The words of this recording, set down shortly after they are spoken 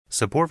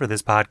Support for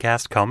this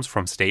podcast comes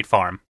from State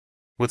Farm.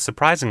 With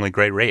surprisingly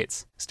great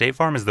rates, State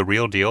Farm is the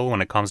real deal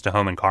when it comes to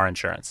home and car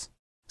insurance.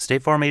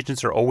 State Farm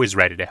agents are always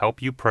ready to help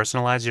you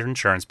personalize your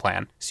insurance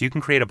plan so you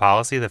can create a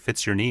policy that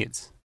fits your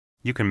needs.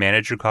 You can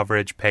manage your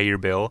coverage, pay your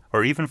bill,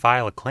 or even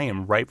file a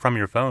claim right from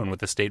your phone with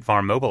the State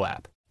Farm mobile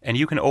app. And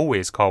you can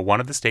always call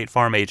one of the State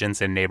Farm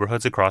agents in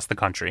neighborhoods across the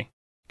country.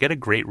 Get a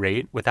great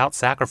rate without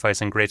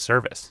sacrificing great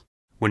service.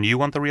 When you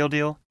want the real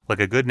deal, like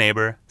a good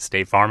neighbor,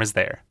 State Farm is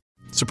there.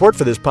 Support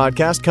for this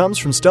podcast comes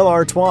from Stella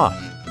Artois.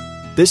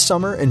 This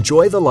summer,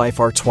 enjoy the life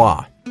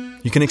Artois.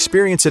 You can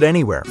experience it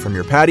anywhere, from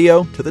your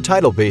patio to the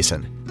tidal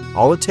basin.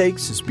 All it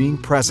takes is being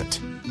present,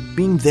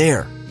 being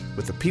there,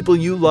 with the people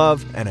you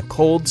love and a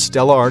cold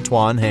Stella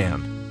Artois in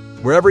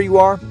hand. Wherever you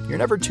are, you're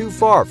never too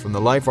far from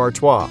the life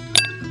Artois.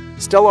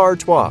 Stella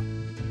Artois.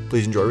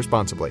 Please enjoy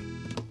responsibly.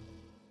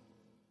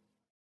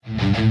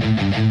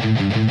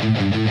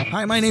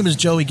 Hi, my name is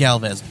Joey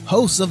Galvez,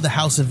 host of The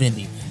House of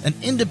Indie, an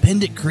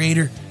independent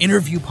creator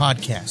interview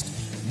podcast.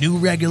 New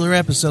regular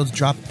episodes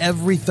drop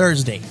every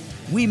Thursday.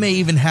 We may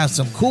even have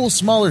some cool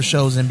smaller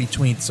shows in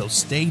between, so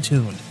stay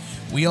tuned.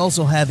 We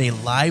also have a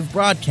live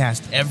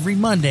broadcast every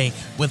Monday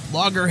with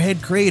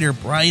Loggerhead creator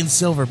Brian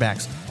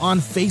Silverbacks on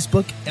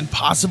Facebook and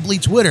possibly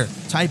Twitter.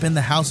 Type in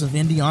The House of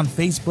Indie on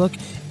Facebook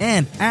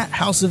and at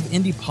House of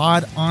Indie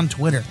Pod on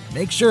Twitter.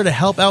 Make sure to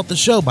help out the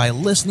show by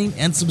listening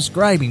and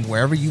subscribing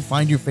wherever you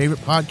find your favorite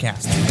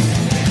podcast.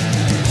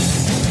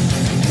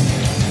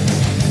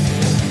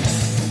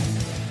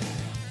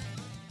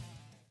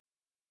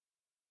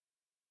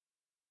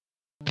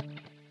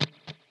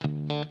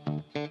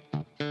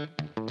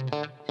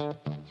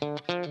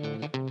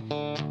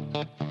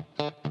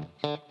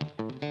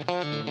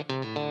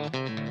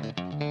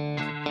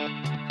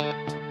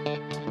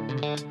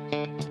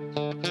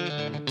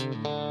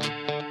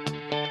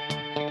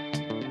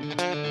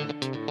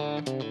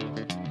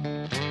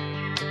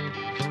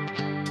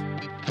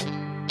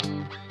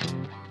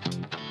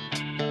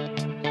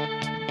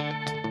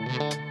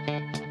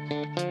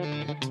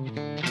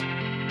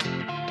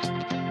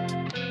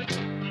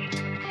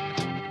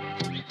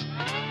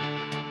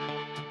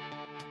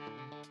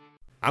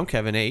 I'm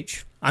Kevin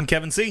H. I'm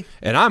Kevin C.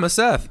 And I'm a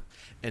Seth.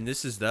 And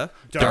this is the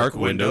Dark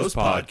Windows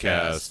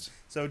Podcast.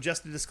 So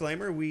just a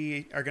disclaimer,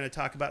 we are going to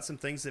talk about some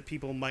things that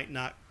people might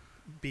not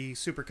be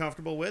super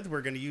comfortable with.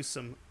 We're going to use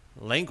some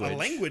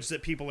language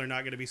that people are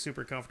not going to be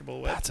super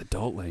comfortable with. That's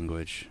adult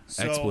language.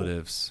 So-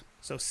 Expletives.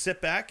 So sit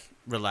back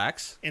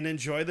Relax. and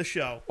enjoy the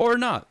show. Or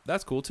not.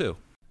 That's cool too.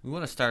 We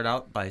want to start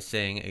out by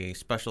saying a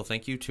special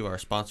thank you to our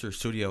sponsor,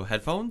 Studio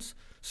Headphones.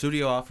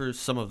 Studio offers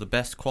some of the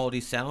best quality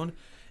sound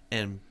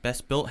and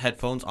best built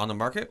headphones on the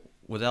market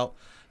without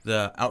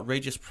the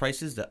outrageous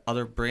prices that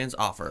other brands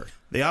offer.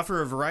 They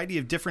offer a variety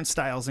of different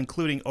styles,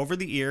 including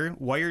over-the-ear,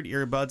 wired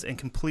earbuds, and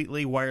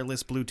completely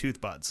wireless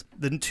Bluetooth buds.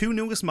 The two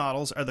newest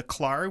models are the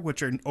Klar,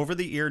 which are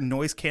over-the-ear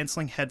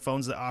noise-canceling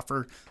headphones that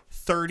offer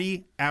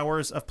 30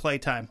 hours of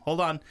playtime. Hold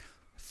on.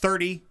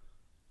 30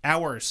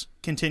 hours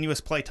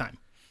continuous playtime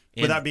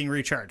without being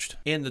recharged.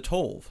 And the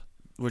Tove,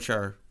 which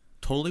are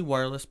totally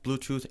wireless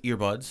Bluetooth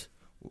earbuds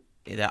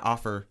that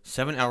offer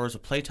 7 hours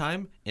of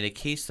playtime in a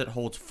case that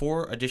holds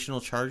 4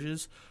 additional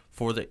charges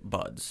for the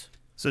buds.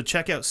 So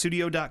check out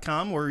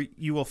studio.com, where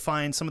you will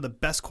find some of the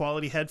best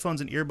quality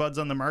headphones and earbuds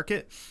on the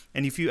market.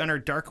 And if you enter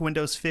Dark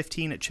Windows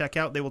 15 at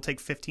checkout, they will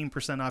take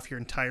 15% off your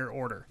entire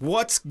order.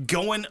 What's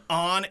going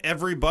on,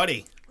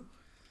 everybody?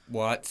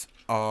 What?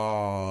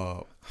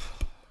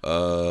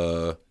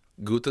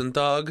 Guten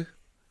Tag,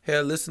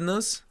 Herr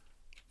listeners.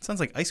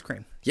 Sounds like ice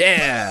cream.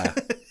 Yeah.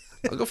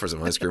 I'll go for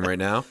some ice cream right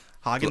now.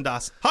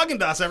 Haagen-Dazs.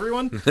 Haagen-Dazs,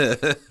 everyone.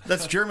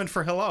 That's German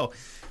for hello.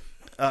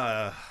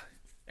 And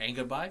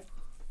goodbye?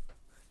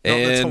 No,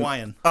 that's And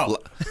Hawaiian. Oh,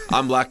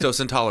 I'm lactose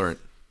intolerant.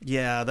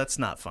 yeah, that's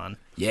not fun.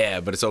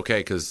 Yeah, but it's okay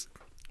because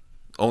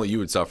only you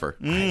would suffer.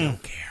 I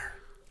don't care.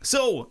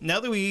 So, now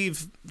that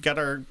we've got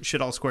our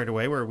shit all squared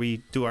away, where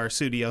we do our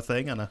studio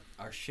thing on a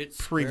Our shit's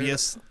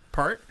previous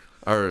part,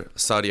 Our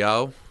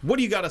Sadiao. what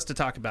do you got us to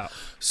talk about?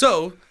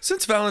 So,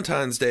 since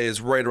Valentine's Day is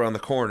right around the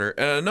corner,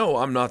 and I know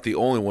I'm not the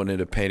only one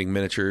into painting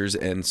miniatures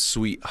and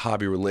sweet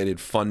hobby-related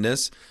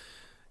funness,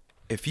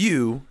 if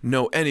you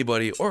know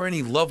anybody or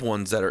any loved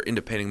ones that are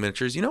into painting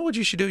miniatures, you know what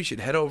you should do? You should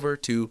head over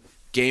to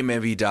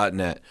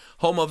GameEnvy.net,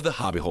 home of the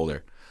Hobby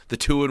Holder, the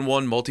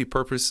 2-in-1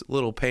 multi-purpose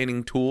little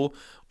painting tool,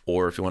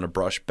 or if you want to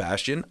brush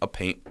Bastion, a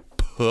paint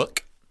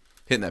hook,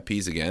 hitting that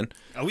piece again.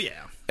 Oh,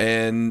 yeah.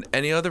 And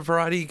any other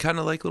variety, kind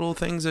of like little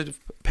things of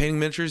painting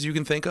miniatures you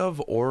can think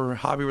of, or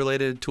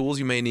hobby-related tools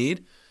you may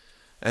need.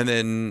 And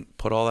then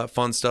put all that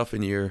fun stuff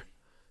in your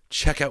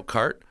checkout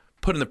cart.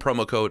 Put in the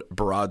promo code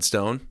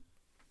Broadstone.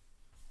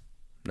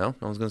 No?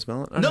 No one's going to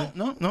smell it? No.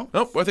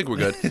 Nope, I think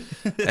we're good.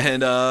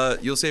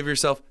 And you'll save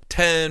yourself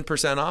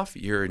 10% off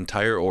your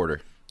entire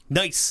order.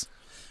 Nice.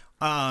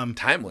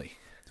 Timely.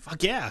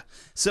 Fuck yeah.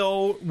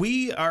 So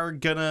we are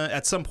going to,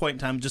 at some point in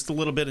time, just a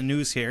little bit of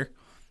news here.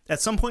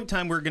 At some point in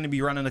time, we're going to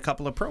be running a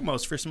couple of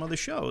promos for some other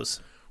shows.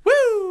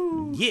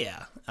 Woo!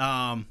 Yeah.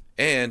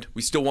 And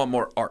we still want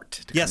more art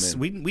to Yes,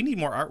 come in. we need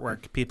more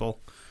artwork,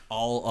 people.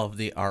 all of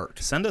the art.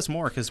 Send us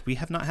more because we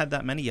have not had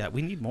that many yet.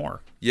 We need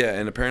more. Yeah,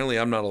 and apparently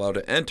I'm not allowed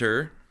to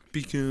enter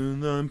because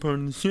I'm part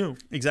of the show.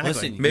 Exactly.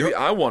 Listen, Maybe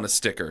I want a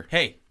sticker.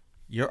 Hey,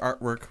 your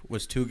artwork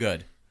was too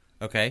good.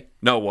 Okay?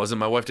 No, it wasn't.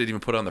 My wife didn't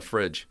even put it on the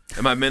fridge.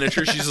 And my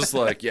miniature, she's just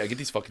like, yeah, get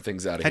these fucking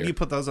things out of How here. do you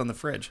put those on the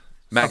fridge?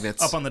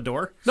 Magnets. Up on the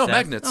door? No, Seth?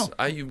 magnets.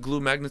 Oh. You glue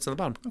magnets on the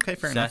bottom. Okay,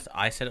 fair Seth, enough.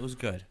 I said it was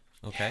good.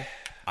 Okay?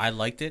 I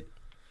liked it,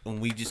 and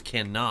we just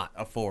cannot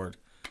afford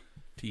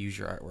to use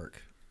your artwork.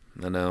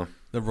 I know.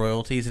 The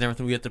royalties and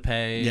everything we have to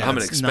pay. Yeah. I'm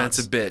an it's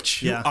expensive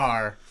bitch. Yeah.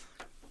 Are.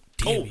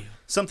 Damn you.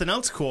 Something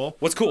else cool.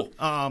 What's cool?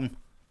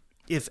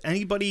 If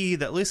anybody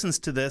that listens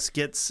to this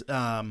gets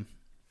a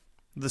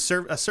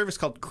service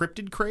called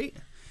Cryptid Crate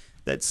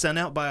that's sent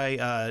out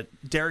by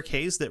Derek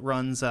Hayes that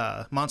runs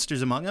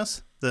Monsters Among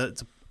Us.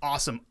 It's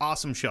an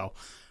awesome show.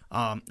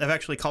 I've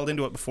actually called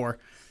into it before.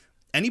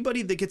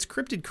 Anybody that gets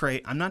Cryptid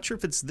Crate, I'm not sure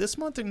if it's this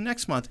month or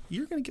next month,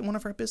 you're going to get one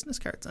of our business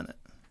cards in it.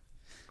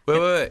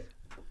 Wait.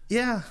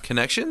 Yeah.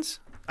 Connections?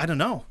 I don't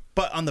know.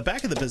 But on the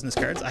back of the business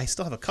cards, I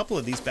still have a couple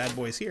of these bad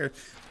boys here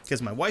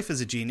because my wife is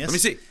a genius. Let me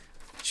see.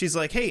 She's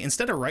like, hey,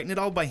 instead of writing it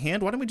all by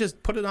hand, why don't we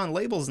just put it on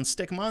labels and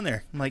stick them on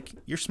there? I'm like,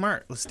 you're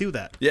smart. Let's do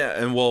that. Yeah,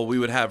 and well, we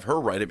would have her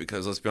write it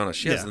because, let's be honest,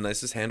 she has Yeah. the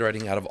nicest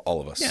handwriting out of all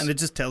of us. Yeah, and it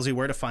just tells you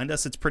where to find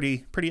us. It's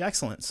pretty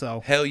excellent.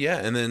 So Hell yeah,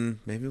 and then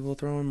maybe we'll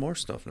throw in more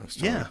stuff next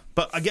time. yeah,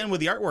 but again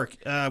with the artwork,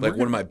 Like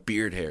one of my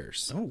beard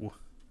hairs. Ooh.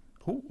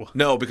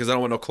 No, because I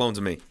don't want no clones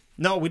of me.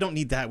 No, we don't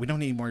need that. We don't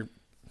need more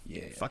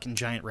fucking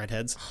giant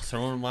redheads.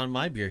 Throw in one of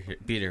my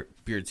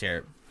beard's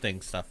hair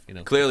thing stuff.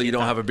 Clearly you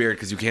don't have a beard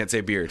because you can't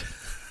say beard.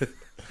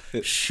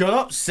 Shut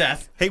up,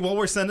 Seth. Hey, while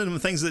we're sending them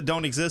things that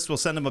don't exist, we'll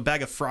send them a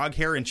bag of frog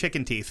hair and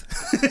chicken teeth.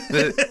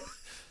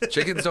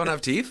 Chickens don't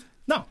have teeth?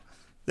 No.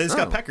 They just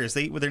got peckers.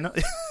 They eat with their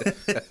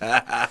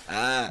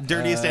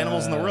dirtiest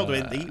animals in the world.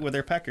 They eat with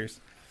their peckers.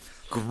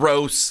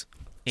 Gross.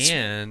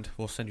 And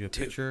we'll send you a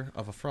picture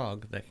of a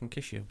frog that can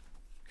kiss you.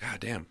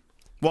 God damn.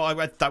 Well,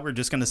 I thought we were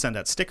just going to send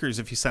out stickers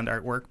if you send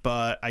artwork,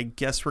 but I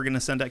guess we're going to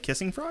send out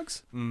kissing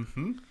frogs?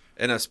 Mm-hmm.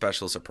 And a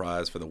special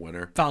surprise for the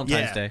winner.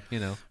 Valentine's Day,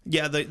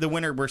 Yeah, the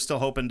winner, we're still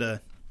hoping to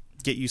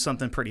get you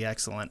something pretty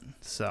excellent.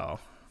 So,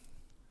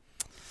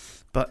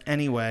 but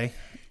anyway,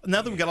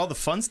 now that we got all the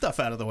fun stuff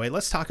out of the way,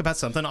 let's talk about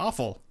something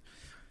awful.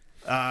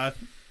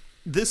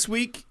 This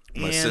week,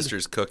 My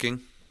sister's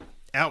cooking.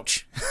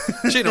 Ouch.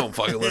 She don't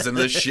fucking listen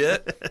to this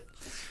shit.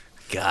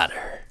 Got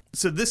her.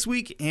 So this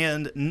week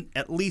and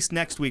at least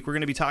next week, we're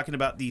going to be talking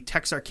about the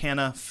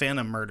Texarkana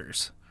Phantom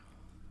murders.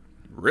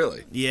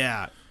 Really?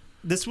 Yeah.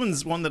 This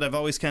one's one that I've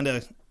always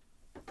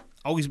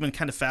been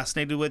kind of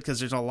fascinated with because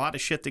there's a lot of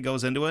shit that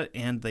goes into it,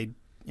 and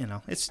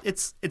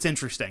it's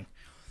interesting,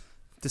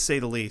 to say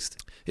the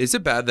least. Is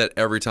it bad that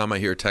every time I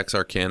hear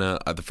Texarkana,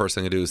 the first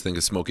thing I do is think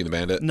of Smokey and the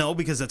Bandit? No,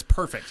 because that's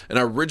perfect. And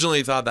I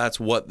originally thought that's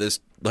what this,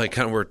 kind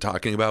of we're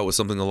talking about, was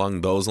something along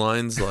those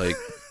lines, like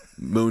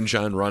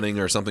moonshine running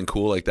or something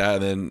cool like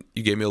that. And then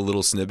you gave me a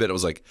little snippet. I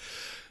was like,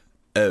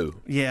 oh.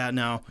 Yeah,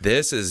 no.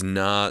 This is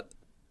not...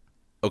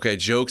 Okay,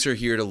 jokes are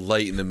here to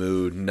lighten the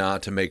mood,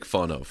 not to make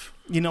fun of.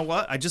 You know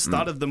what? I just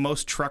thought of the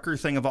most trucker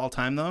thing of all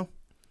time, though.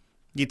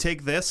 You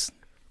take this,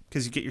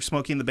 because you get your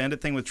Smokey and the Bandit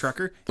thing with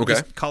trucker. You Okay.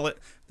 just call it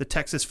the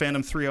Texas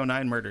Phantom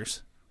 309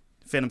 murders.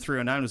 Phantom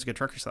 309 was a good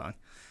trucker song.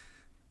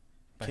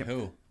 By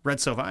who? Red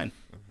Sovine.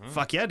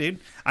 Fuck yeah, dude.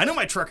 I know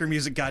my trucker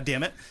music,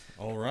 goddammit.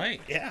 All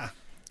right. Yeah.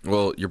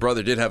 Well, your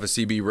brother did have a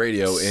CB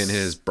radio in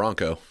his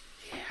Bronco.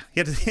 He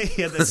had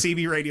the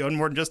CB radio and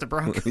more than just a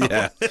Bronco.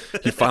 Yeah,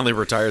 he finally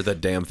retired that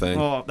damn thing.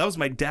 Oh, that was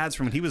my dad's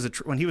from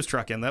when he was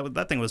trucking.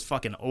 That thing was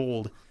fucking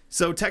old.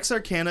 So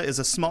Texarkana is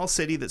a small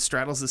city that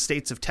straddles the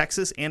states of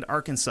Texas and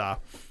Arkansas.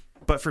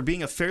 But for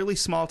being a fairly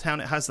small town,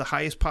 it has the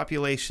highest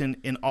population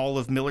in all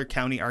of Miller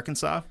County,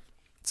 Arkansas.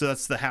 So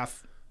that's the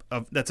half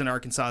that's in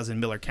Arkansas is in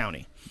Miller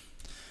County.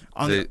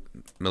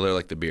 Miller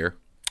like the beer?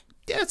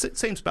 Yeah, it's the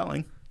same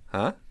spelling.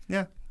 Huh?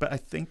 Yeah, but I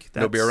think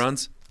that's... No beer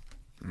runs?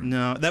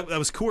 No, that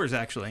was Coors,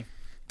 actually.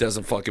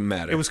 Doesn't fucking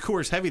matter. It was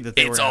Coors Heavy that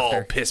they It's were all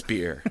after. piss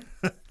beer.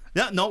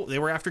 No, they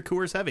were after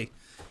Coors Heavy.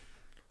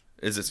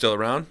 Is it still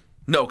around?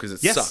 No, because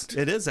it Yes, sucked.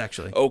 it is,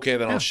 actually. Okay,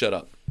 then I'll shut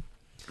up.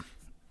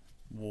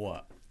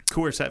 What?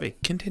 Coors Heavy.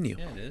 Continue.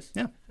 Yeah, it is.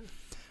 Yeah.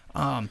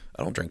 I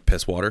don't drink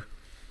piss water.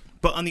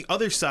 But on the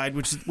other side,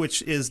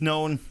 which is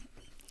known,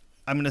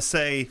 I'm going to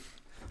say,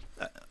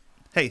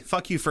 hey,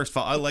 fuck you, first of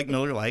all. I like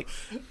Miller Lite.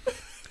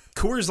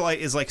 Coors Light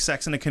is like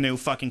sex in a canoe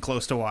fucking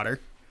close to water.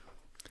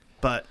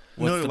 But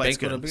Miller Lite's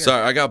good.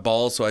 Sorry, I got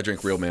balls, so I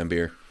drink real man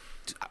beer.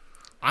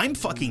 I'm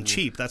fucking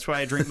cheap. That's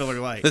why I drink Miller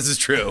Lite. This is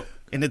true.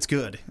 And it's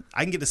good.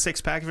 I can get a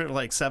 6-pack of it for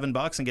like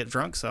 $7 and get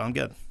drunk, so I'm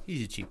good.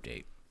 He's a cheap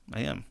date. I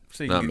am.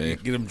 So you Not get, me.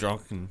 Get him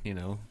drunk and,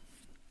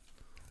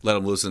 Let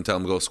them loose and tell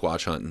them to go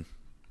squatch hunting.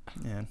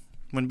 Yeah.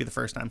 Wouldn't be the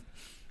first time.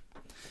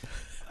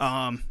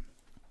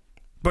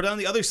 But on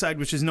the other side,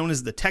 which is known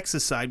as the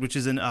Texas side, which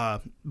is in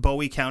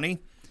Bowie County,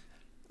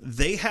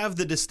 they have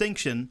the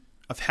distinction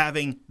of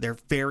having their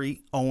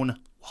very own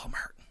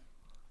Walmart.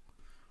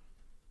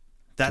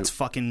 That's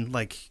fucking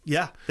like,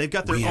 yeah, they've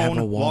got their own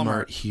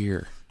Walmart.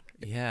 here.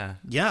 Yeah.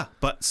 Yeah,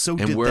 but so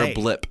did And we're they. a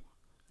blip.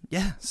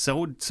 Yeah,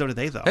 so did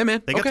they, though. Hey,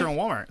 man, They got okay. their own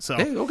Walmart. So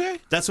Hey, okay.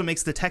 that's what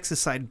makes the Texas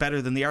side better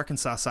than the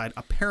Arkansas side,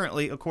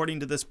 apparently, according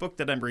to this book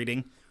that I'm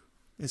reading,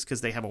 is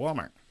because they have a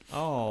Walmart.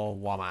 Oh,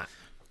 Walmart.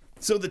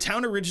 So the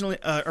town originally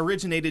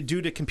originated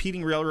due to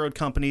competing railroad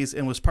companies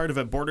and was part of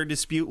a border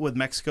dispute with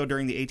Mexico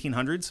during the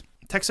 1800s.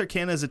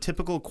 Texarkana is a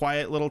typical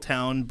quiet little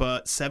town,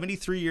 but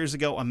 73 years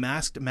ago, a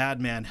masked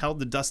madman held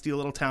the dusty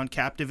little town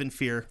captive in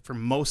fear for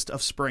most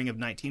of spring of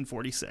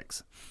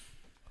 1946.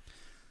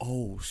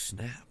 Oh,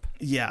 snap.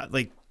 Yeah,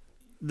 like,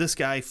 this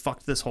guy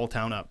fucked this whole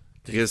town up.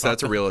 I guess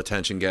that's a real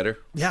attention getter.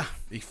 Yeah.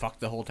 He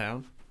fucked the whole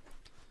town?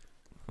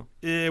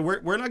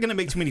 We're not going to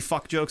make too many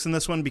fuck jokes in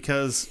this one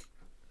because,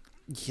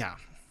 yeah.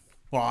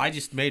 Well, I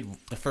just made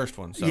the first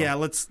one, so... Yeah,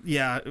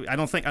 I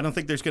don't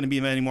think there's going to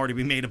be many more to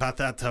be made about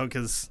that, though,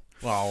 because...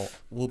 Well,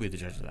 we'll be the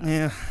judge of that.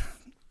 Yeah.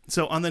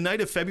 So on the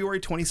night of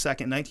February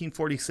 22nd,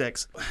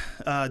 1946,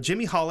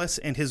 Jimmy Hollis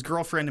and his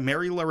girlfriend,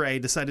 Mary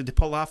LaRae, decided to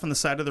pull off on the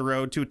side of the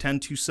road to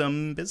attend to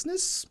some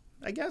business,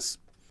 I guess,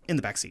 in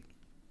the backseat.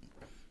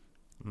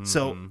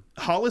 So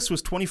Hollis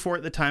was 24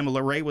 at the time,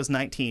 LaRae was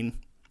 19.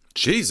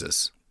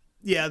 Jesus.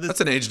 Yeah. That's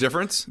an age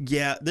difference.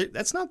 Yeah,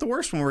 that's not the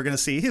worst one we're going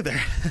to see either.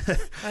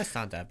 That's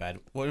not that bad.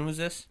 When was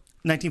this?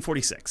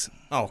 1946.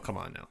 Oh, come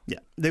on now. Yeah.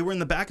 They were in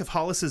the back of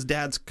Hollis's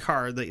dad's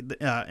car,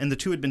 and the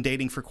two had been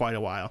dating for quite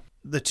a while.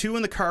 The two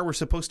in the car were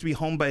supposed to be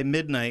home by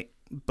midnight,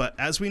 but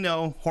as we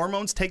know,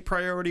 hormones take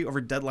priority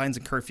over deadlines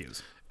and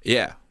curfews.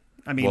 Yeah.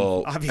 I mean,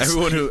 well,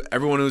 obviously.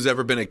 everyone who's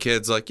ever been a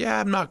kid's like, yeah,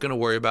 I'm not going to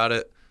worry about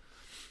it.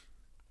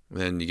 And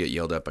then you get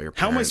yelled at by your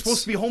parents. How am I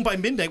supposed to be home by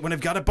midnight when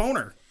I've got a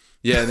boner?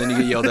 Yeah, and then you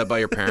get yelled at by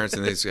your parents,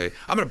 and they say,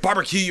 I'm going to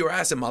barbecue your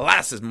ass in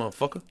molasses,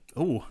 motherfucker.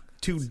 Ooh,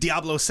 2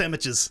 Diablo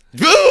sandwiches.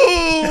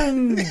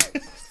 Boom!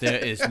 There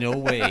is no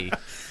way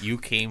you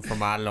came from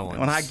my loins.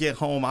 When I get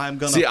home, I'm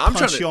going to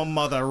punch your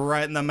mother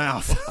right in the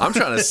mouth. I'm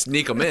trying to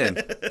sneak them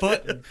in.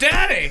 But,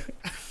 Daddy!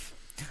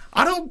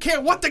 I don't care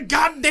what the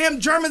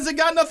goddamn Germans have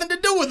got nothing to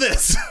do with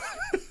this.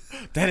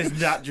 That is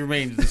not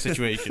germane to the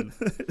situation.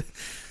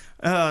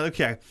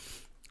 Okay.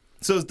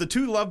 So as the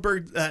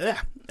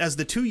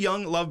two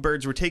young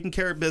lovebirds were taking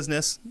care of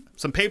business,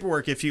 some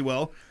paperwork, if you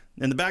will,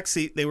 in the back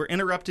seat, they were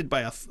interrupted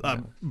by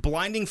a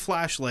blinding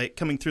flashlight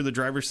coming through the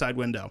driver's side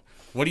window.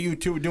 What are you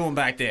two doing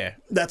back there?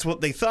 That's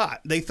what they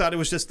thought. They thought it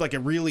was just like a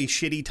really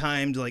shitty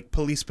timed like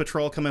police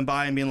patrol coming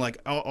by and being like,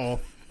 uh-oh,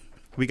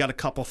 we got a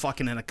couple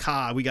fucking in a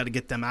car. We got to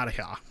get them out of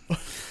here.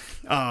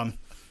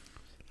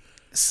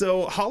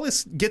 So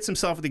Hollis gets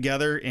himself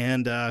together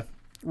and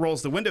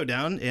rolls the window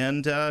down.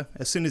 And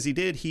as soon as he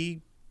did,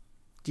 he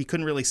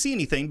couldn't really see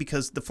anything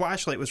because the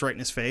flashlight was right in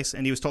his face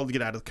and he was told to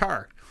get out of the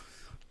car.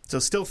 So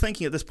still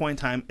thinking at this point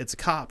in time, it's a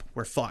cop.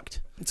 We're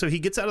fucked. So he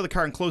gets out of the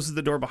car and closes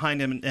the door behind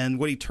him. And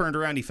when he turned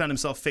around, he found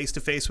himself face to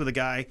face with a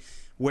guy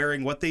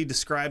wearing what they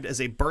described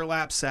as a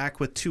burlap sack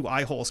with 2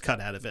 eye holes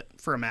cut out of it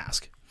for a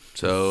mask.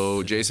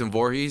 So Jason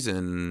Voorhees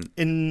and...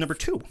 In number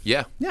 2.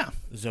 Yeah. Yeah.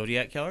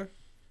 Zodiac Killer?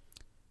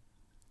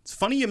 It's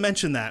funny you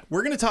mentioned that.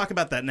 We're going to talk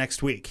about that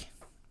next week.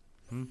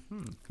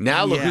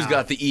 Now look who's Yeah.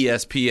 got the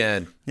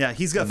ESPN. Yeah,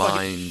 he's got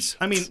minds.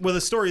 I mean, with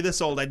a story this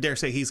old, I dare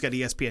say he's got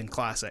ESPN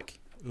Classic.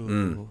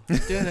 Ooh.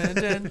 Dun,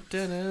 dun,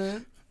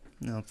 dun,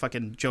 dun.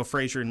 Fucking Joe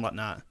Frazier and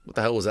whatnot. What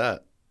the hell was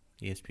that?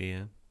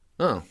 ESPN.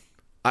 Oh.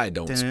 I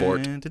don't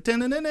sport.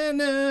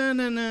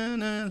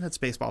 That's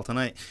baseball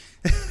tonight.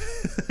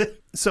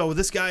 So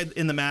this guy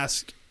in the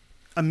mask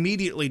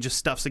immediately just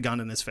stuffs a gun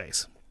in his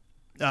face.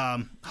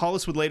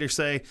 Hollis would later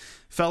say,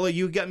 "Fella,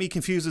 you got me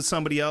confused with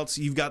somebody else.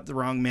 You've got the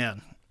wrong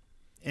man."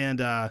 And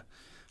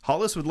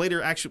Hollis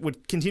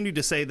would continue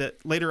to say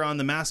that later on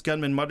the masked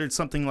gunman muttered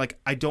something like,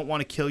 "I don't want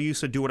to kill you,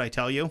 so do what I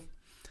tell you."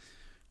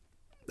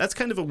 That's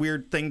kind of a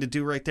weird thing to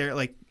do right there.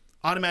 Like,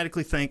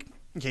 automatically think,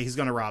 okay, he's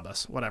going to rob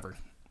us, whatever.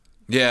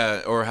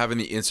 Yeah, or having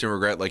the instant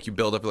regret, like you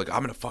build up, you're like,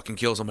 I'm gonna fucking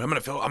kill somebody. I'm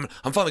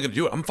finally gonna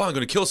do it. I'm finally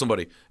gonna kill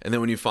somebody. And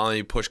then when you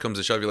finally push comes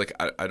to shove, you're like,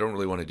 I don't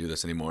really want to do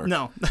this anymore.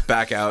 No.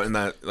 Back out and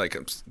that like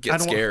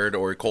get scared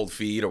or cold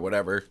feet or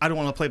whatever. I don't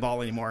want to play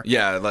ball anymore.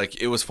 Yeah,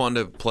 like it was fun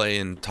to play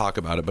and talk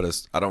about it,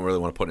 but I don't really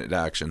want to put it into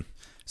action.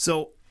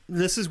 So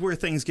this is where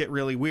things get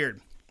really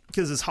weird,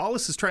 because as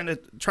Hollis is trying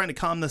to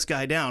calm this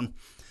guy down,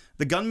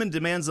 the gunman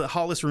demands that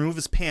Hollis remove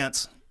his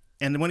pants.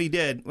 And when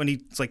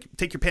he's like,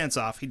 take your pants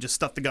off, he just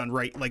stuffed the gun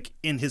right, like,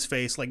 in his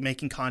face, like,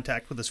 making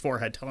contact with his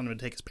forehead, telling him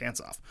to take his pants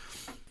off.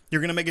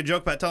 You're going to make a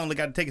joke about telling the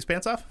guy to take his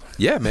pants off?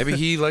 Yeah, maybe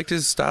he liked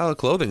his style of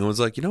clothing and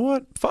was like, you know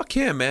what? Fuck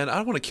him, man. I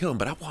don't want to kill him,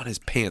 but I want his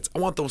pants. I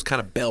want those kind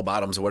of bell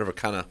bottoms or whatever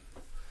kind of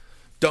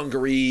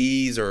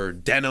dungarees or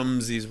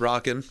denims he's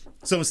rocking.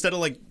 So instead of,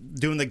 like,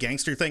 doing the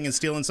gangster thing and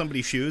stealing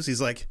somebody's shoes,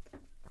 he's like,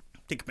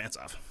 take your pants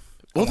off.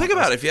 Well, think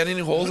about it. If he had any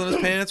holes in his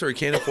pants or he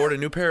can't afford a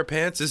new pair of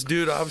pants, this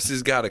dude obviously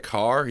has got a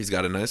car. He's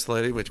got a nice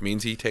lady, which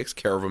means he takes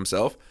care of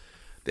himself.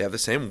 They have the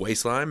same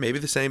waistline, maybe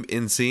the same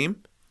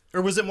inseam.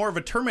 Or was it more of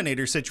a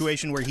Terminator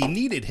situation where he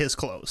needed his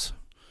clothes?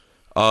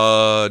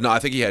 No, I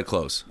think he had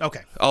clothes.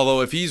 Okay.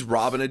 Although if he's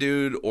robbing a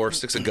dude or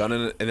sticks a gun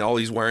in it and all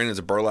he's wearing is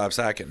a burlap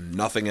sack and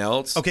nothing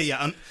else, Okay,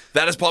 yeah.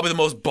 that is probably the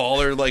most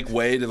baller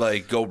way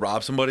to go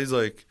rob somebody. He's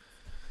like,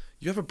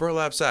 you have a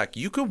burlap sack.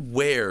 You could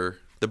wear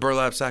the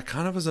burlap sack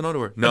kind of as an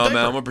underwear. No,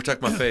 man, I'm gonna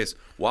protect my face.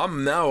 Well,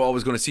 I'm now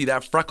always gonna see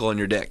that freckle on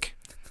your dick.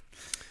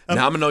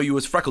 Now I'm gonna know you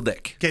as freckle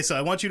dick. Okay, so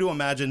I want you to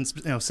imagine,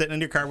 sitting in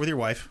your car with your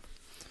wife,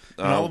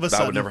 and all of a that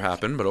sudden, would never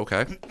happen, but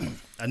okay.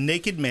 a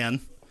naked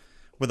man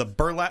with a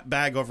burlap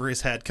bag over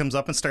his head comes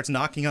up and starts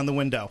knocking on the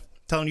window,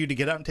 telling you to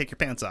get out and take your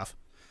pants off.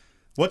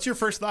 What's your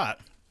first thought?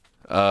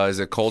 Is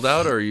it cold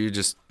out or you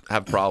just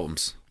have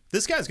problems?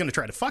 This guy's going to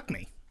try to fuck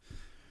me.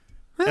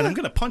 And I'm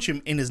going to punch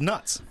him in his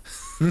nuts.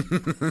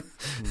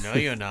 No,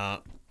 you're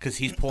not. Because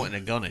he's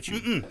pointing a gun at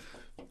you.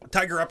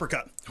 Tiger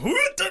uppercut.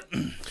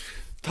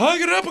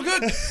 Tiger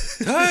uppercut!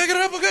 Tiger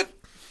uppercut!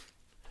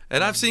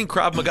 And I've seen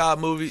Krav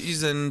Maga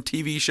movies and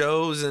TV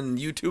shows and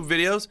YouTube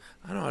videos.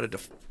 I know how to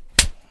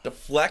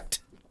deflect.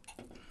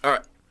 All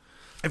right.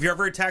 If you're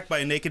ever attacked by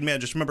a naked man,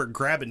 just remember,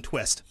 grab and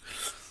twist.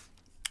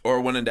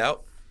 Or when in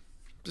doubt,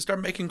 just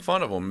start making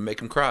fun of him and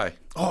make him cry.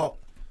 Oh,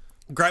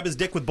 grab his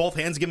dick with both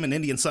hands, give him an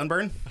Indian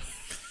sunburn.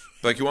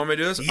 Like, you want me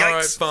to do this? Yikes. All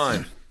right,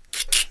 fine.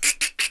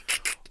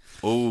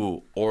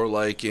 Oh, or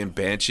like in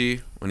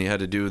Banshee, when he had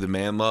to do the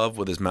man love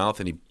with his mouth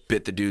and he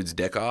bit the dude's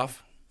dick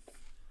off.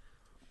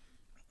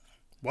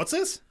 What's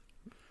this?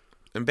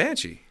 In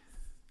Banshee.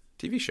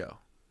 TV show.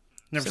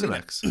 Never seen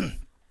that. Cinemax.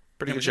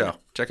 Pretty good show.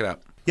 Check it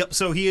out. Yep,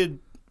 so he had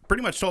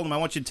pretty much told him, I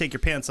want you to take your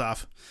pants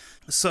off.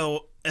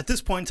 So at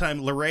this point in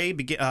time, Lorraine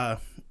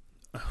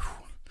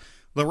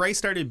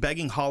started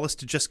begging Hollis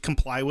to just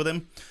comply with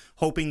him,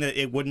 hoping that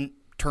it wouldn't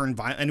turn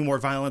any more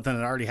violent than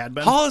it already had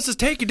been. Hollis, just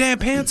take your damn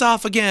pants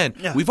off again.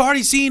 Yeah. We've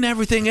already seen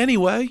everything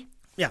anyway.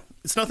 Yeah,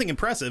 it's nothing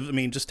impressive. I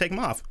mean, just take them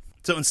off.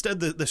 So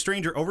instead, the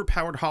stranger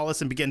overpowered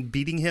Hollis and began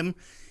beating him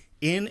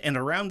in and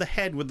around the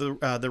head with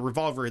the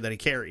revolver that he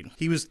carried.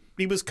 He was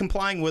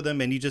complying with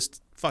him, and he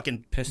just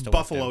fucking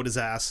buffaloed his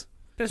ass.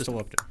 Pistol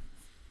whipped him.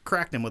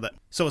 Cracked him with it.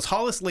 So as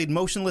Hollis laid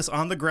motionless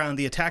on the ground,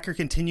 the attacker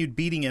continued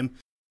beating him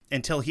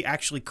until he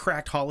actually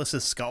cracked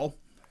Hollis's skull.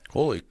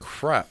 Holy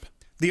crap.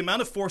 The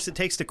amount of force it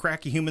takes to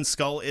crack a human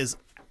skull is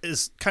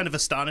kind of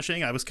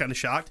astonishing. I was kind of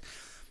shocked.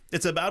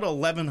 It's about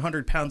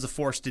 1,100 pounds of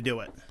force to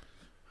do it.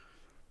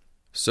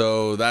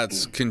 So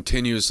that's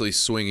continuously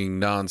swinging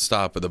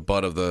nonstop with the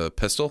butt of the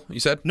pistol, you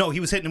said? No, he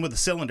was hitting him with a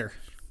cylinder.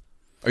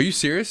 Are you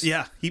serious?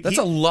 Yeah. That's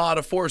a lot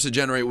of force to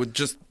generate with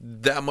just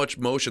that much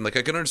motion. Like,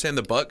 I can understand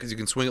the butt because you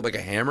can swing it like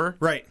a hammer.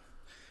 Right.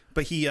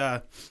 But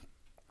there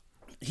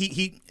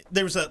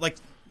was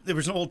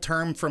an old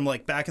term from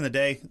like back in the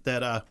day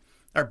that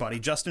our buddy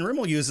Justin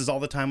Rimmel uses all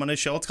the time on his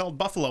show. It's called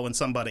buffaloing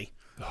somebody.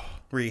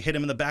 Where you hit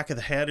him in the back of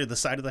the head or the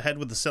side of the head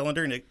with the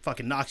cylinder and it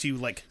fucking knocks you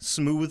like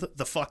smooth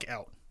the fuck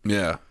out.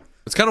 Yeah.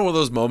 It's kind of one of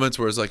those moments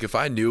where it's like, if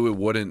I knew it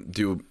wouldn't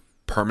do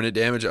permanent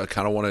damage, I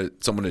kind of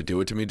wanted someone to do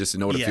it to me just to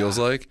know what it feels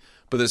like.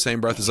 But the same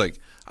breath is like,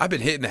 I've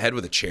been hit in the head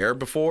with a chair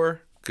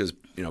before because,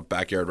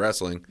 backyard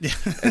wrestling.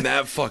 And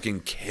that fucking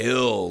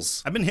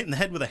kills. I've been hit in the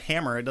head with a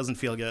hammer. It doesn't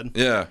feel good.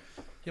 Yeah.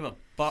 Yeah,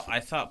 but I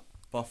thought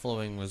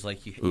buffaloing was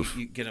like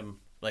you get him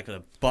like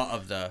the butt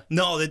of the...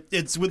 No,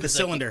 it's with the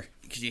cylinder.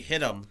 Because you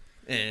hit him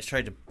and it's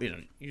tried to,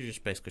 you're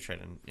just basically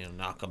trying to,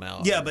 knock him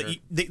out. Yeah, but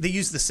they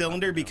use the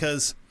cylinder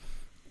because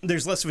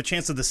there's less of a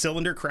chance of the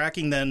cylinder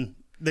cracking than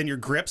your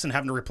grips and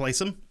having to replace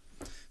them.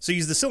 So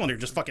use the cylinder,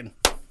 just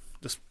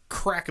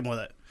crack him with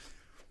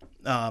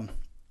it.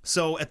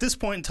 So at this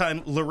point in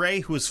time,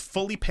 Lorraine, who was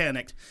fully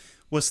panicked,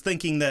 was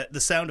thinking that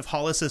the sound of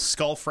Hollis's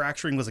skull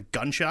fracturing was a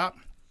gunshot.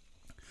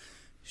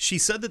 She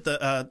said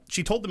that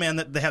she told the man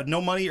that they had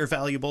no money or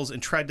valuables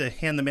and tried to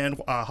hand the man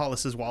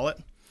Hollis's wallet.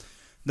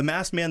 The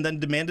masked man then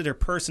demanded her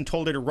purse and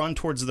told her to run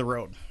towards the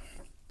road.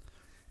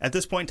 At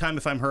this point in time,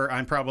 if I'm her,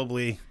 I'm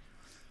probably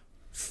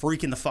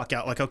freaking the fuck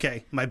out. Like,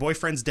 okay, my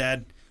boyfriend's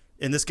dead,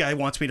 and this guy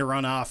wants me to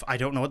run off. I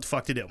don't know what the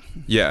fuck to do.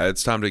 Yeah,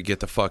 it's time to get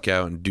the fuck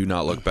out and do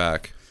not look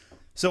back.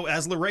 So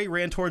as Lorraine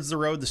ran towards the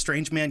road, the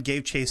strange man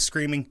gave chase,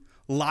 screaming,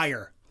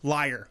 "Liar,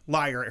 liar,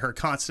 liar," at her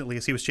constantly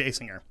as he was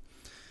chasing her.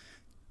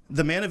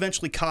 The man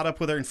eventually caught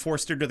up with her and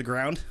forced her to the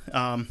ground.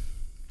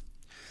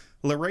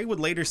 Lorraine would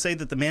later say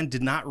that the man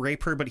did not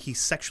rape her, but he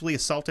sexually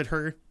assaulted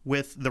her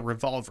with the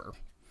revolver.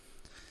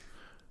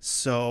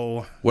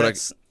 So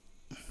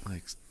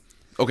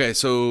okay,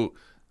 so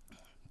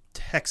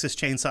Texas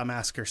Chainsaw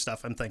Massacre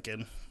stuff, I'm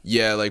thinking.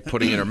 Yeah, like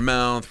putting it in her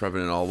mouth,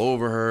 rubbing it all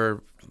over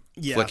her,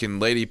 flicking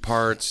lady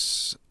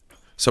parts,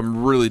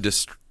 some really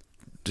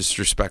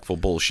disrespectful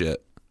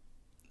bullshit.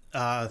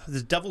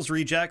 The Devil's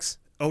Rejects,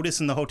 Otis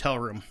in the hotel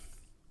room.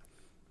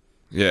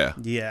 Yeah.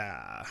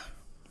 Yeah.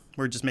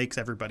 Where it just makes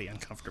everybody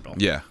uncomfortable.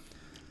 Yeah.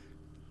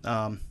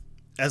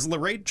 As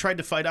Lorraine tried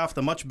to fight off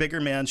the much bigger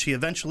man, she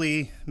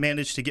eventually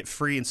managed to get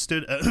free and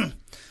stood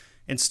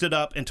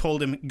up and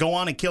told him, "Go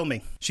on and kill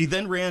me." She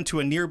then ran to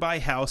a nearby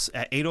house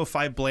at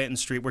 805 Blanton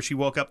Street where she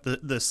woke up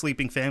the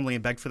sleeping family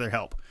and begged for their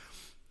help.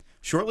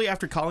 Shortly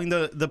after calling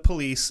the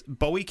police,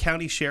 Bowie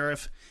County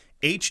Sheriff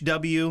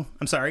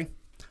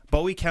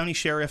Bowie County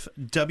Sheriff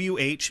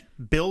W.H.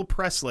 Bill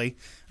Presley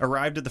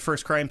arrived at the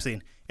first crime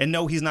scene. And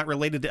no, he's not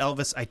related to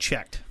Elvis. I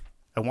checked.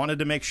 I wanted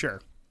to make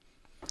sure.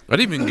 I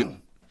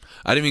didn't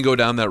even go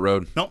down that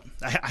road. Nope.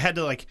 I had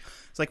to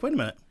it's like, wait a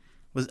minute.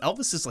 Was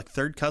Elvis's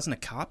third cousin a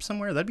cop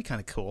somewhere? That'd be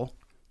kind of cool.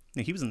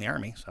 Yeah, he was in the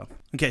Army, so.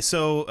 Okay,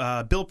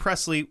 so Bill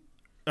Presley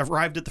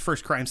arrived at the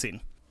first crime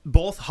scene.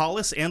 Both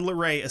Hollis and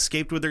LeRae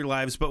escaped with their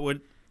lives, but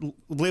would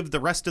live the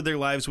rest of their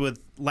lives with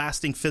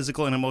lasting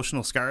physical and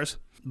emotional scars.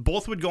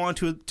 Both would go on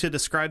to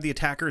describe the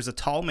attacker as a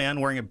tall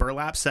man wearing a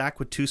burlap sack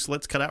with 2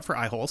 slits cut out for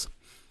eye holes.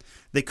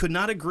 They could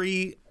not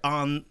agree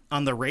on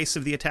the race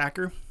of the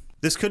attacker.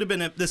 This could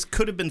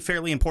have been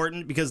fairly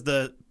important because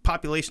the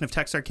population of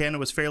Texarkana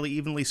was fairly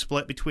evenly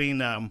split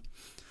between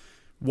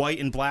white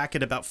and black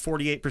at about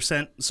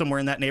 48%, somewhere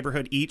in that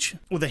neighborhood each,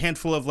 with a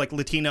handful of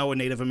Latino and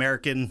Native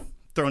American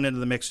thrown into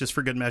the mix just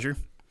for good measure.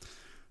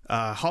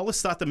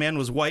 Hollis thought the man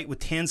was white with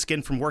tan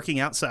skin from working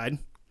outside,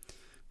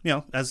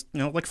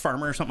 like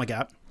farmer or something like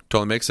that.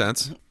 Totally makes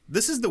sense.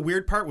 This is the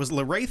weird part, was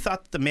LeRae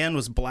thought the man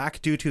was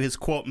black due to his,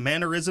 quote,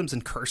 mannerisms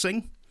and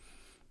cursing.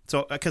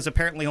 So, because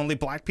apparently only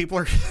black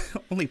people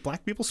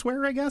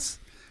swear, I guess.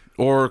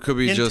 Or it could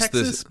be in just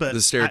Texas, the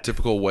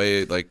stereotypical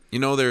way,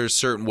 there's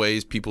certain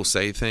ways people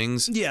say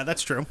things. Yeah,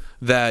 that's true.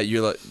 That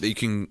you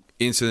can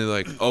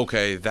instantly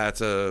okay,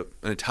 that's an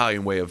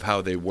Italian way of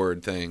how they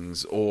word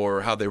things,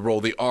 or how they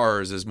roll the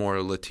R's is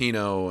more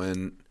Latino,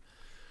 and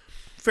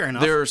fair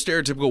enough. There are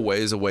stereotypical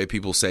ways of way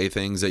people say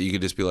things that you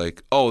could just be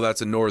like, oh,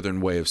 that's a northern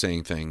way of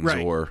saying things,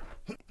 right. Or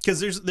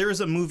because there is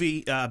a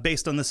movie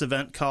based on this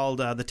event called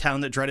The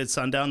Town That Dreaded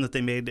Sundown that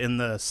they made in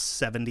the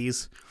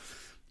 70s,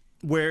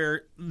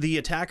 where the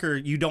attacker,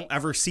 you don't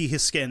ever see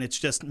his skin. It's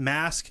just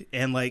mask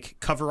and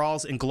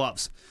coveralls and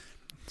gloves.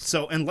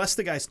 So unless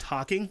the guy's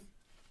talking,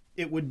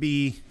 it would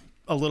be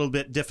a little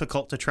bit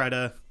difficult to try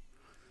to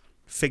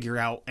figure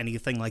out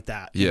anything like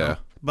that. Yeah.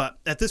 But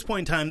at this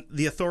point in time,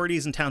 the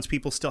authorities and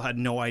townspeople still had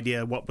no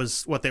idea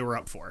what they were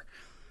up for.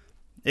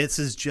 This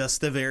is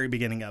just the very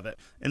beginning of it.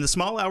 In the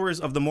small hours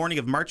of the morning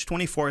of March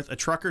 24th, a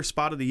trucker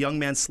spotted a young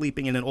man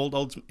sleeping in an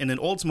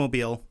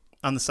Oldsmobile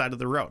on the side of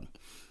the road.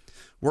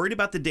 Worried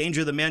about the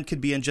danger the man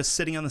could be in just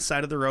sitting on the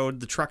side of the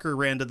road, the trucker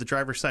ran to the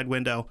driver's side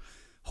window,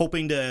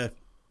 hoping to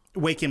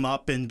wake him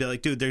up and be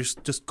like, dude,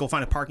 just go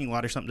find a parking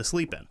lot or something to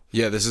sleep in.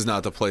 Yeah, this is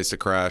not the place to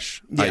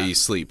crash, yeah, i.e.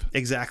 sleep.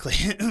 Exactly.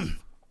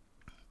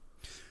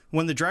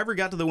 When the driver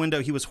got to the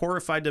window, he was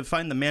horrified to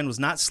find the man was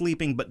not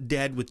sleeping but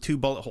dead with 2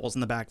 bullet holes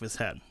in the back of his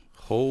head.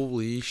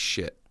 Holy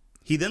shit.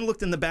 He then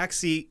looked in the back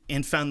seat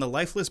and found the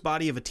lifeless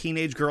body of a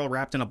teenage girl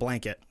wrapped in a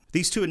blanket.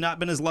 These 2 had not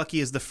been as lucky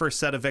as the first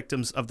set of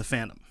victims of the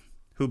Phantom,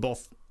 who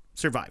both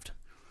survived.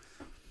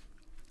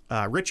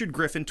 Richard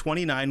Griffin,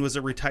 29, was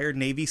a retired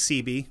Navy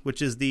Seabee,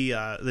 which is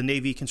the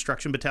Navy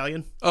Construction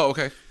Battalion. Oh,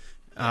 okay.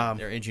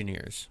 They're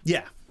engineers.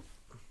 Yeah.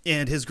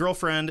 And his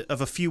girlfriend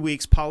of a few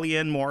weeks, Polly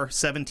Ann Moore,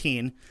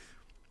 17,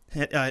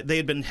 they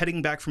had been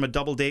heading back from a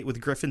double date with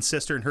Griffin's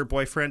sister and her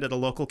boyfriend at a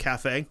local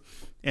cafe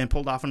and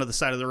pulled off onto the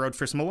side of the road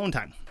for some alone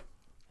time.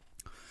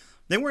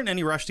 They weren't in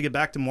any rush to get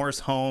back to Moore's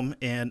home,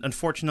 and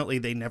unfortunately,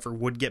 they never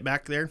would get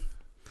back there.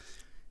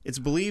 It's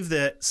believed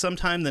that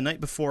sometime the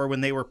night before,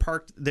 when they were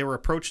parked, they were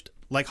approached,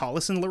 like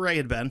Hollis and LeRae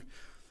had been,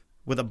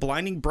 with a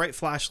blinding bright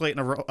flashlight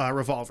and a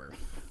revolver.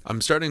 I'm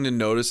starting to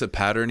notice a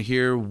pattern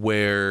here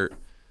where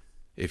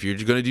if you're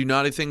going to do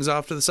naughty things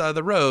off to the side of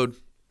the road,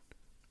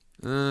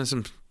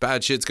 some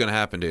bad shit's going to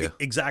happen to you.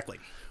 Exactly.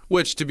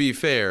 Which, to be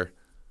fair,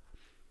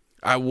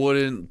 I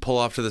wouldn't pull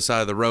off to the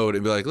side of the road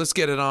and be like, let's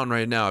get it on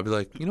right now. I'd be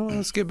like,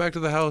 let's get back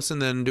to the house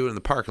and then do it in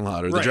the parking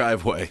lot or the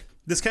driveway.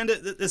 This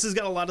has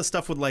got a lot of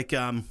stuff with like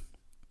a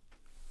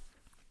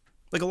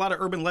lot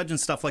of urban legend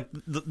stuff, like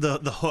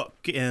the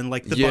hook and the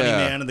bunny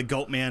man and the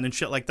goat man and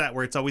shit like that,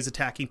 where it's always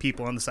attacking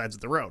people on the sides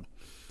of the road.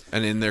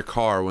 And in their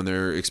car when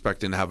they're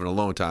expecting to have an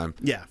alone time.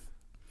 Yeah.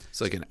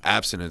 It's like an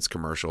abstinence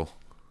commercial.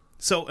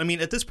 So, I mean,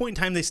 at this point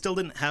in time, they still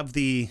didn't have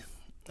the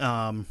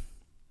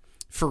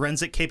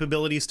forensic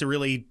capabilities to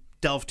really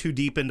delve too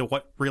deep into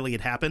what really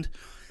had happened.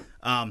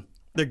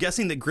 They're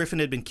guessing that Griffin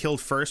had been killed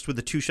first with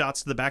the 2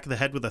 shots to the back of the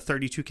head with a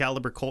 .32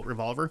 caliber Colt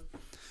revolver.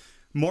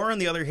 Moore, on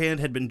the other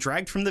hand, had been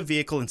dragged from the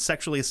vehicle and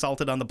sexually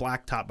assaulted on the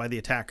blacktop by the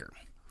attacker.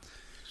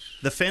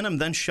 The Phantom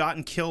then shot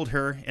and killed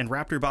her and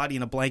wrapped her body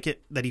in a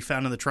blanket that he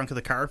found in the trunk of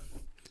the car,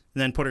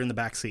 and then put her in the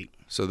back seat.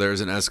 So there's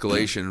an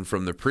escalation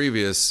from the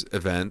previous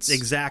events.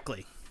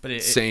 Exactly.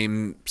 But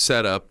same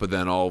setup, but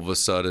then all of a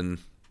sudden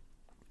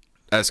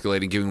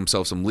escalating, giving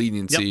himself some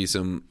leniency,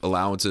 some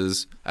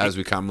allowances, as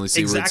we commonly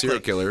see with serial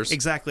killers.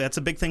 Exactly. That's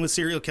a big thing with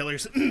serial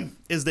killers,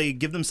 is they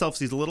give themselves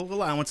these little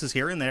allowances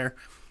here and there,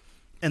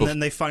 and then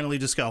they finally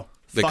just go,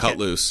 they cut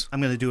loose. I'm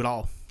going to do it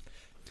all.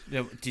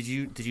 Now, did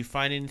you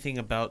find anything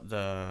about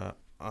the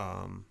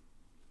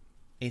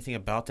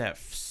that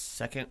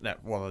second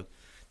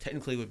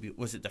technically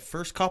was it the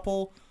first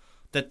couple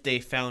that they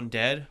found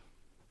dead,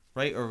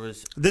 right? Or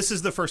was this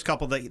is the first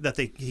couple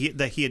that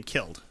he had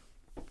killed?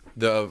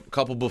 The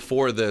couple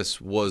before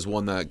this was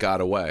one that got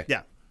away.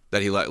 Yeah.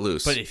 that he let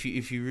loose. But if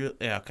you really,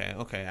 yeah,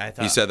 okay. I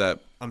thought he said that.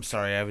 I'm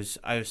sorry. I was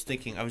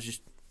thinking. I was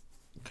just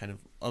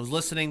I was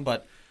listening,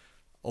 but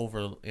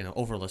over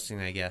listening,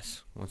 I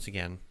guess, once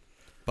again.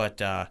 But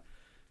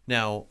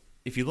now,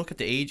 if you look at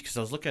the age, because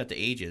I was looking at the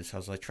ages, I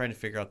was like trying to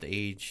figure out the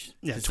age.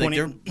 Yeah,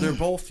 20. Like they're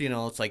both,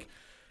 it's like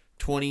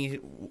 20.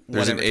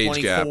 There's an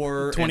age gap.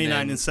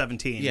 29 and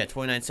 17. Yeah,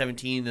 29,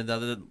 17, and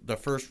the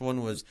first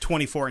one was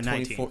 24 and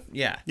 19.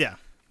 Yeah. Yeah.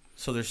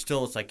 So there's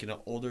still, it's like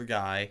older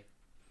guy,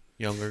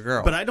 younger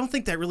girl. But I don't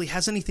think that really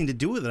has anything to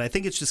do with it. I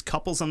think it's just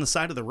couples on the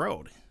side of the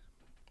road.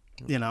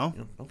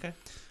 Okay.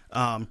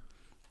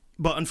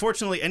 But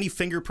unfortunately, any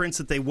fingerprints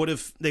that they would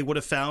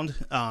have found,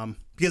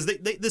 because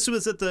this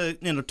was at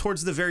the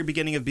towards the very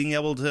beginning of being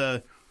able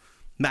to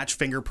match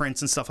fingerprints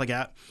and stuff like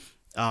that.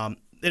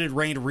 It had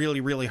rained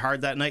really, really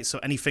hard that night, so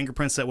any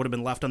fingerprints that would have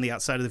been left on the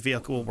outside of the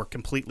vehicle were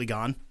completely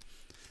gone.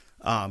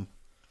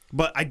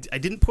 But I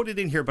didn't put it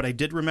in here, but I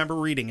did remember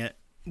reading it,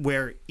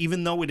 where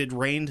even though it had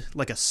rained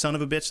like a son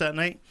of a bitch that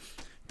night,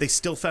 they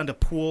still found a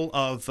pool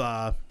of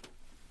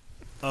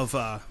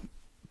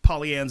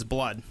Pollyanne's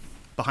blood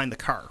behind the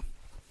car.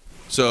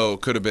 So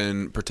could have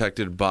been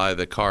protected by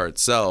the car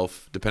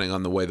itself, depending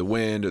on the way the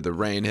wind or the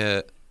rain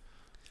hit.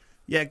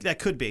 Yeah, that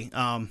could be.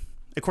 Of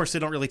course, they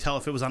don't really tell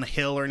if it was on a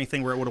hill or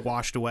anything where it would have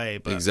washed away.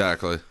 But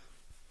Exactly.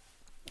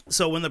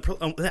 So when the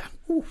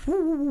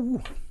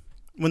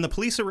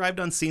police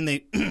arrived on scene,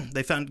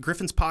 they found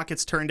Griffin's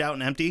pockets turned out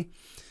and empty,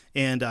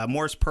 and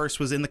Moore's purse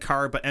was in the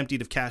car but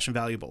emptied of cash and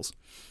valuables.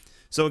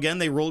 So again,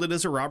 they ruled it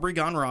as a robbery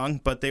gone wrong,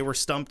 but they were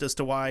stumped as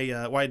to why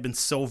it had been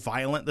so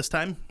violent this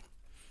time.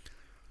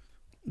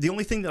 The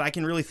only thing that I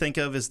can really think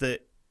of is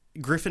that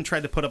Griffin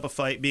tried to put up a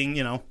fight, being,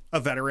 a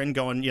veteran,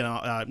 going,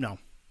 no,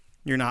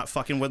 you're not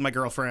fucking with my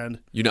girlfriend.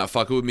 You're not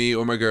fucking with me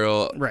or my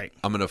girl. Right.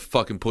 I'm going to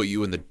fucking put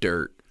you in the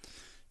dirt.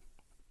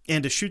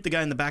 And to shoot the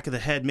guy in the back of the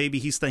head, maybe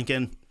he's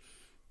thinking,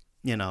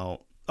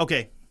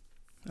 okay,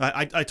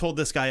 I told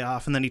this guy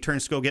off, and then he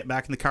turns to go get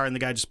back in the car, and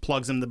the guy just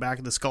plugs him in the back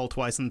of the skull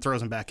twice and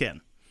throws him back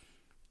in.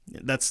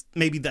 That's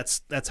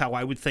how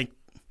I would think.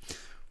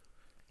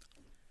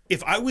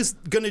 If I was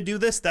going to do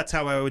this, that's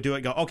how I would do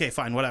it. Go, okay,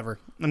 fine, whatever.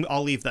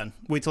 I'll leave then.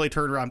 Wait till he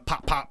turned around,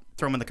 pop,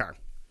 throw him in the car.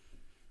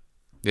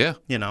 Yeah.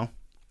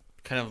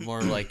 Kind of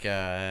more like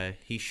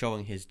he's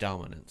showing his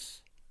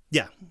dominance.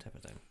 Yeah. Type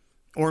of thing.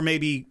 Or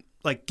maybe,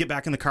 like, get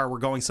back in the car, we're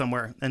going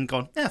somewhere, and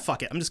going,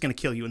 fuck it, I'm just going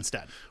to kill you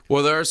instead.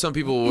 Well, there are some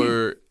people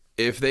where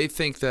if they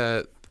think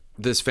that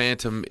this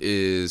Phantom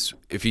is,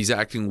 if he's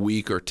acting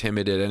weak or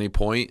timid at any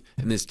point,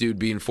 and this dude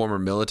being former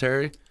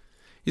military,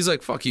 he's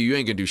like, fuck you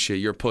ain't gonna do shit,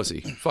 you're a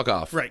pussy. Fuck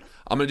off. Right.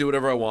 I'm gonna do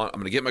whatever I want. I'm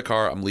gonna get in my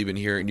car, I'm leaving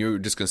here, and you're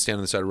just gonna stand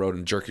on the side of the road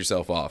and jerk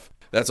yourself off.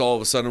 That's all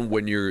of a sudden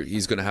when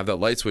he's gonna have that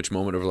light switch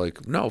moment of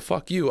like, no,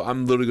 fuck you,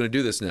 I'm literally gonna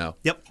do this now.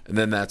 Yep. And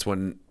then that's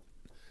when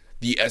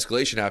the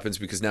escalation happens,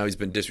 because now he's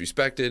been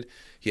disrespected,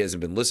 he hasn't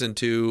been listened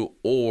to,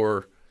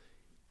 or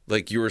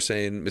like you were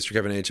saying, Mr.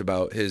 Kevin H,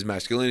 about his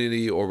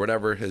masculinity or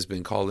whatever has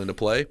been called into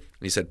play. And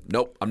he said,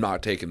 nope, I'm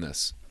not taking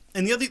this.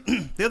 And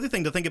the other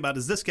thing to think about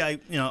is this guy,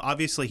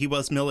 obviously he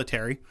was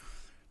military,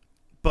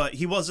 but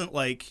he wasn't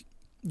like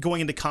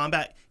going into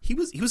combat. He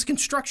was a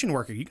construction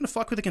worker. You gonna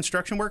fuck with a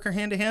construction worker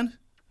hand to hand?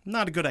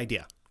 Not a good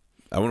idea.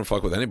 I wouldn't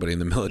fuck with anybody in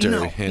the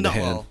military hand to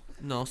hand.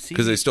 No,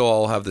 because they still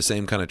all have the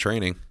same kind of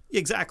training.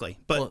 Exactly.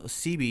 But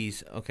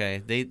CBs,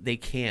 okay, they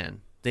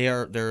can.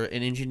 They're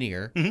an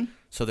engineer,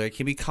 so they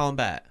can be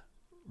combat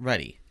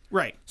ready.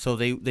 Right. So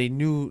they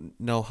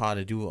know how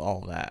to do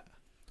all that.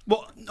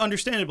 Well,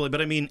 understandably,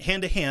 but I mean,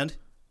 hand to hand,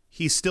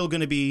 he's still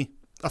going to be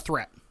a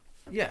threat.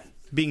 Yeah.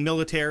 Being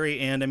military,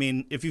 and I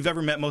mean, if you've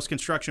ever met most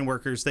construction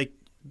workers,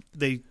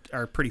 they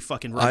are pretty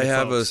fucking rugged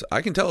folks.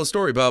 I can tell a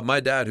story about my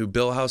dad who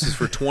built houses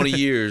for 20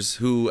 years,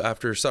 who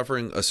after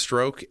suffering a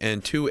stroke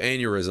and 2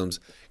 aneurysms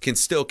can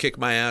still kick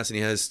my ass, and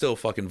he has still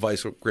fucking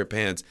vice grip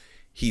hands.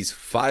 He's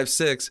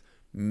 5'6",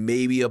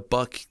 maybe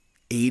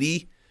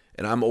 $180,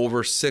 and I'm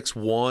over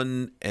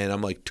 6'1", and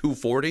I'm like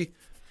 240.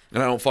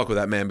 And I don't fuck with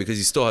that man because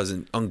he still has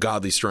an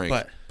ungodly strength.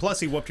 But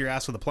plus, he whooped your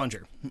ass with a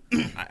plunger.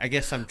 I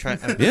guess I'm trying.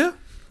 Yeah.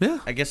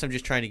 I guess I'm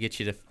just trying to get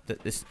you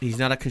to. He's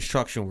not a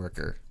construction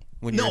worker.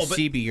 When you're a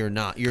CB, you're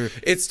not.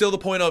 It's still the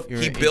point of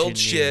he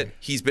builds engineer. shit.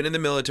 He's been in the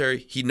military.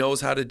 He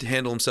knows how to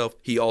handle himself.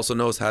 He also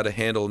knows how to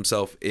handle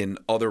himself in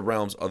other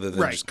realms other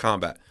than just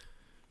combat.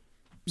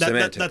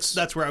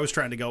 That's where I was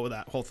trying to go with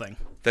that whole thing.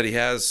 That he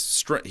has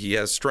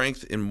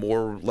strength in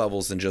more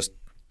levels than just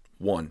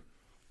one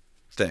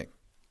thing.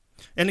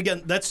 And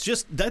again, that's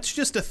just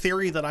a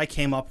theory that I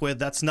came up with.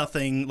 That's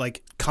nothing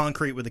like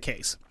concrete with the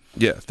case.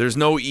 Yeah, there's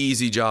no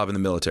easy job in the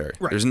military.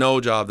 Right. There's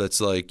no job that's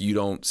like you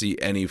don't see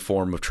any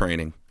form of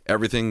training.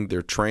 Everything,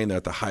 they're trained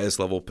at the highest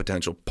level of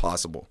potential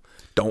possible.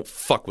 Don't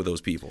fuck with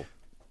those people.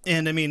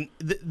 And I mean,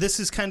 this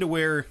is kind of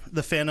where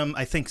the Phantom,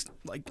 I think,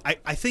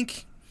 I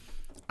think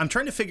I'm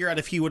trying to figure out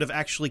if he would have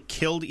actually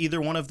killed either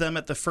one of them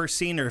at the first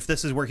scene, or if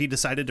this is where he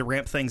decided to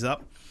ramp things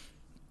up.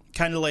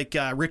 Kind of like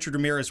Richard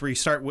Ramirez, where you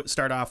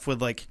start off with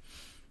like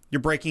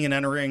you're breaking and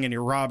entering and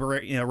your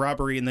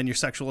robbery, and then your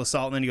sexual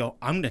assault, and then you go,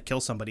 I'm going to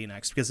kill somebody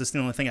next because it's the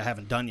only thing I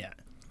haven't done yet.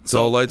 It's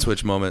all light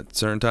switch moment.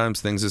 Certain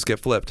times things just get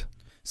flipped.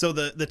 So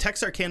the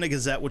Texarkana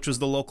Gazette, which was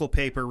the local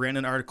paper, ran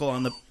an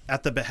article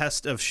at the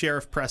behest of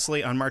Sheriff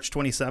Presley on March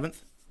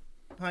 27th.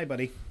 Hi,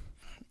 buddy.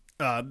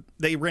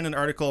 They ran an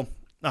article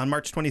on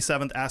March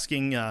 27th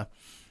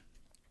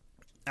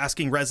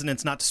asking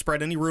residents not to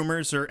spread any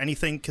rumors or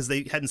anything because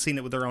they hadn't seen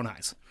it with their own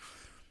eyes.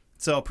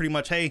 So pretty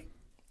much, hey,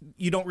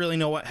 you don't really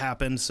know what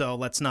happened, so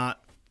let's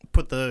not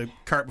put the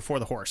cart before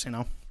the horse, you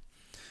know?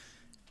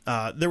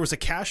 There was a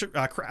crash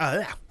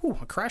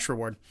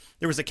reward.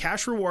 There was a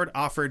cash reward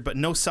offered, but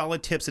no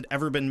solid tips had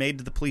ever been made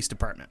to the police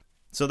department.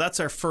 So that's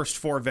our first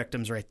 4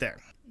 victims right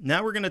there.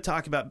 Now we're going to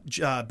talk about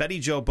Betty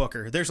Jo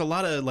Booker. There's a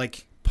lot of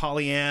like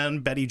Polly Ann,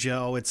 Betty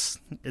Jo. It's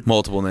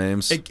multiple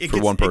names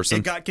for one person.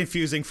 It got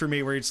confusing for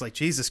me where it's like,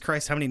 Jesus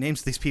Christ, how many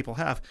names do these people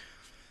have?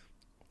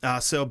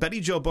 So Betty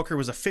Jo Booker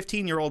was a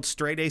 15-year-old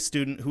straight-A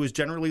student who was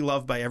generally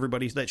loved by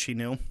everybody that she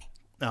knew.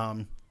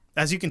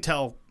 As you can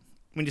tell,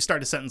 when you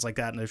start a sentence like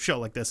that in a show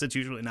like this, it's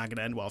usually not going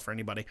to end well for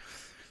anybody.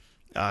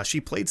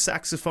 She played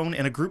saxophone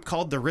in a group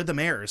called the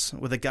Rhythmaires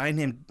with a guy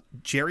named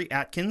Jerry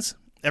Atkins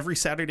every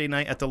Saturday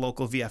night at the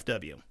local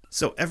VFW.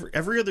 So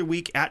every other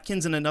week,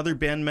 Atkins and another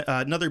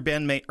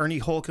bandmate, Ernie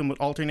Holcomb, would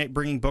alternate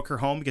bringing Booker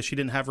home because she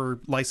didn't have her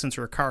license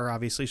or a car,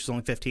 obviously. She's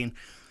only 15.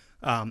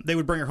 They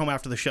would bring her home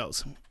after the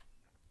shows.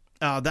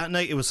 That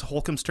night, it was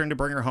Holcomb's turn to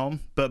bring her home,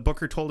 but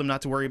Booker told him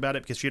not to worry about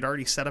it because she had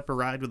already set up a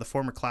ride with a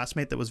former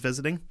classmate that was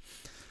visiting.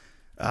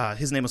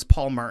 His name was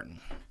Paul Martin.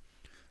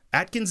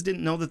 Atkins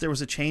didn't know that there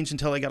was a change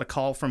until he got a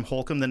call from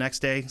Holcomb the next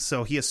day,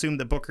 so he assumed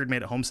that Booker had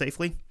made it home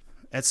safely.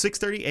 At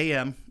 6:30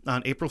 a.m.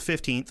 on April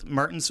 15th,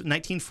 Martin's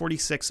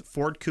 1946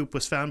 Ford Coupe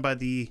was found by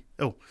the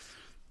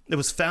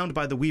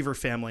Weaver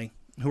family,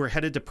 who were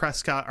headed to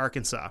Prescott,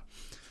 Arkansas.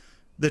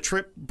 The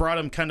trip brought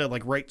them kind of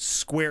like right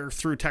square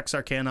through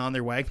Texarkana on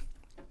their way.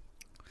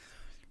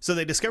 So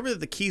they discovered that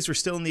the keys were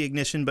still in the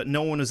ignition, but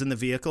no one was in the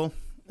vehicle.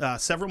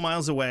 Several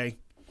miles away,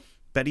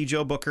 Betty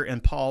Jo Booker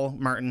and Paul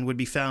Martin would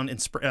be found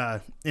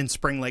in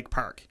Spring Lake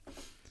Park.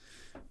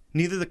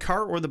 Neither the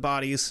car or the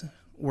bodies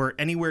were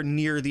anywhere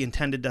near the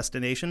intended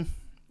destination.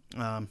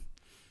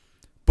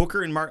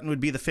 Booker and Martin would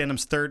be the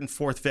Phantom's 3rd and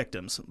 4th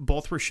victims.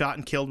 Both were shot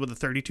and killed with a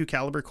 .32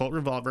 caliber Colt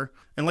revolver,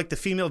 and like the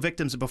female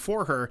victims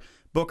before her,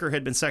 Booker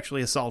had been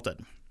sexually assaulted.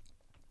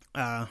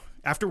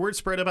 After word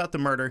spread about the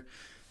murder,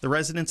 the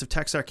residents of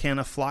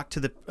Texarkana flocked to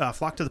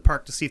the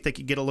park to see if they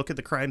could get a look at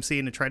the crime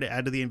scene and try to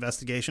add to the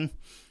investigation.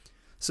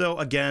 So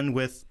again,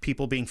 with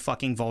people being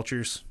fucking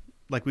vultures,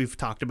 like we've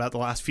talked about the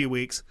last few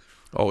weeks.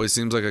 Always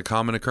seems like a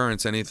common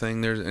occurrence.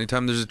 Anytime there's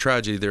a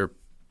tragedy, there are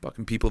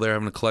fucking people there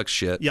having to collect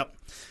shit. Yep.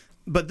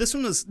 But this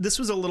was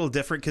a little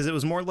different because it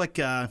was more like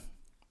a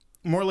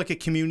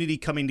community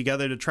coming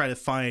together to try to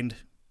find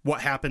what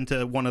happened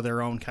to one of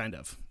their own, kind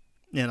of.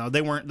 You know,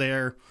 they weren't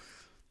there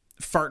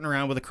farting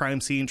around with a crime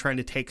scene trying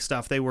to take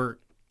stuff. They were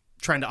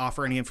trying to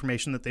offer any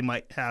information that they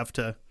might have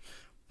to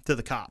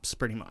the cops,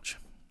 pretty much.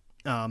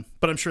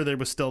 But I'm sure there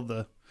was still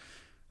the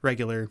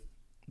regular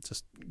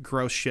just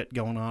gross shit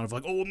going on of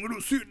like, oh, I'm going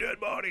to see a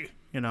dead body,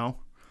 you know.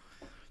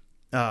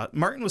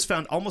 Martin was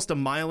found almost a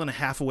mile and a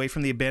half away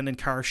from the abandoned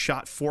car,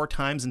 shot 4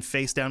 times and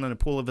face down in a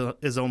pool of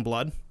his own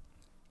blood.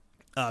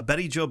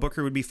 Betty Jo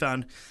Booker would be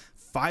found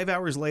 5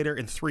 hours later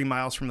and 3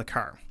 miles from the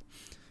car.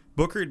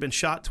 Booker had been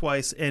shot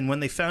twice, and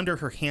when they found her,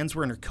 her hands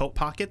were in her coat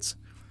pockets.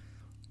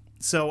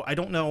 So I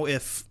don't know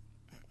if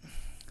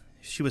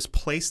she was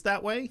placed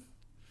that way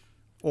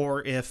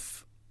or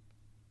if,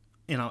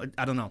 you know,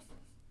 I don't know.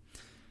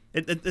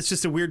 It's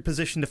just a weird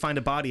position to find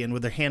a body in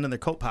with their hand in their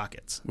coat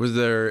pockets. Was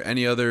there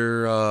any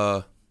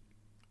other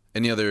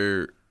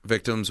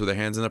victims with their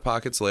hands in their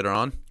pockets later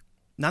on?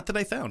 Not that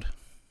I found.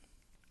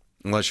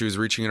 Unless she was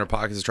reaching in her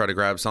pockets to try to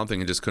grab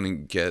something and just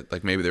couldn't get,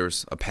 like maybe there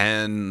was a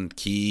pen,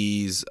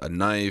 keys, a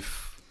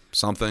knife,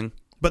 something.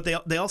 But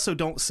they also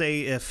don't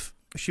say if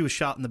she was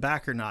shot in the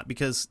back or not,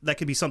 because that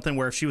could be something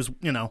where if she was,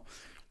 you know,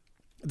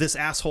 this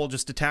asshole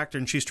just attacked her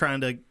and she's trying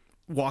to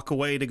walk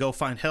away to go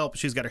find help.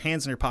 She's got her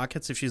hands in her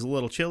pockets. If she's a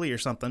little chilly or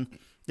something,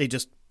 they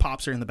just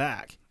pops her in the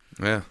back.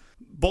 Yeah.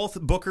 Both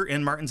Booker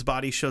and Martin's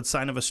body showed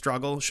sign of a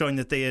struggle, showing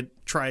that they had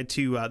tried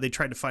to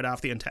fight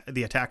off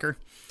the attacker,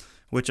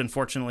 which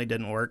unfortunately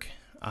didn't work.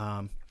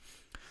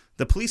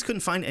 The police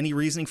couldn't find any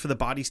reasoning for the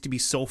bodies to be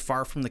so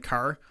far from the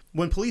car.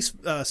 When police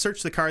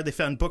searched the car, they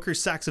found Booker's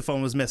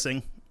saxophone was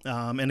missing,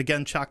 and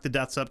again chalked the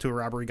deaths up to a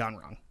robbery gone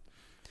wrong.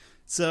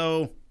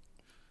 So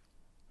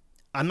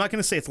I'm not going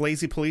to say it's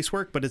lazy police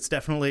work, but it's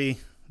definitely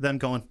them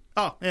going,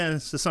 oh, yeah,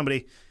 this is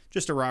somebody,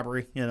 just a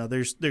robbery. You know,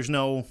 there's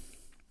no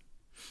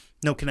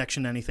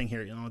connection to anything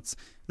here. You know,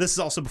 this is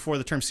also before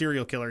the term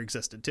serial killer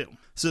existed too.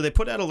 So they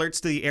put out alerts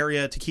to the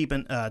area to keep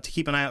an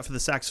eye out for the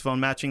saxophone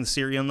matching the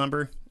serial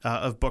number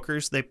of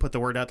Booker's. They put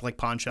the word out to like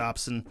pawn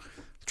shops and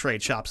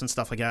trade shops and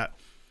stuff like that.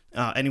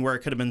 Anywhere it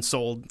could have been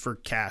sold for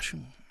cash.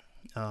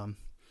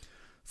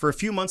 For a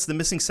few months, the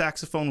missing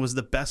saxophone was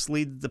the best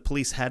lead the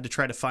police had to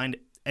try to find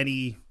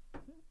any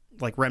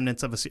like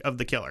remnants of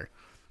the killer.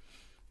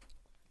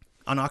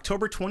 On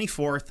October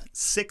 24th,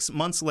 6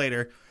 months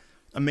later,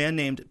 a man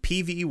named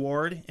P.V.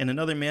 Ward, and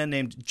another man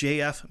named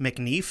J.F.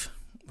 McNeef,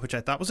 which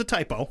I thought was a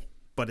typo,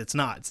 but it's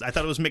not. I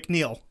thought it was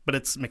McNeil, but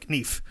it's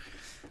McNeef.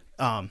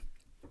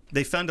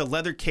 They found a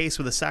leather case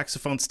with a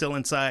saxophone still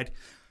inside.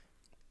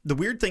 The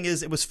weird thing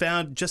is it was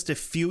found just a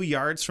few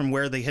yards from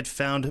where they had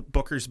found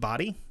Booker's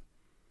body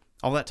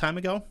all that time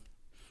ago.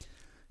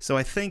 So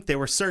I think they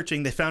were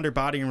searching, they found her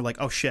body and were like,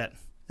 oh shit.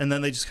 And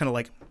then they just kind of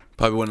like...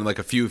 Probably went like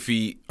a few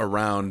feet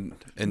around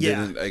and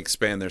didn't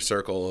expand their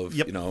circle of,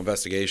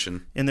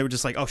 investigation. And they were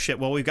just like, oh shit,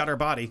 well, we've got our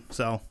body.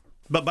 So,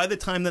 but by the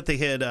time that they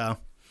had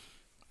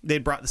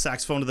they'd brought the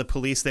saxophone to the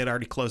police, they'd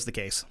already closed the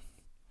case.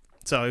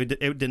 So it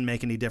didn't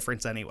make any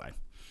difference anyway.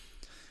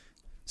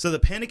 So the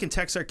panic in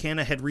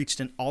Texarkana had reached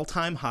an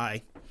all-time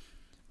high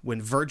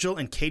when Virgil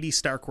and Katie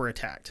Stark were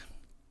attacked.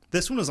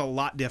 This one was a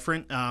lot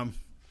different.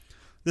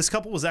 This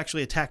couple was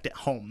actually attacked at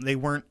home. They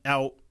weren't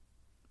out,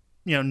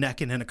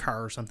 necking in a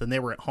car or something. They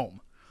were at home.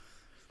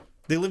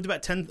 They lived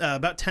about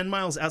 10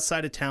 miles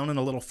outside of town in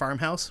a little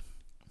farmhouse.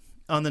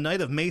 On the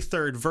night of May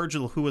 3rd,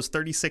 Virgil, who was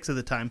 36 at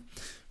the time,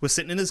 was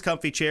sitting in his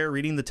comfy chair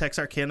reading the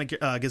Texarkana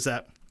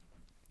Gazette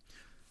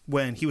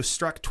when he was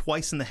struck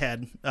twice in the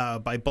head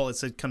by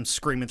bullets that come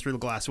screaming through the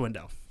glass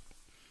window.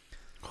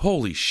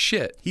 Holy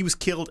shit. He was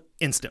killed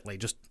instantly,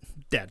 just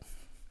dead.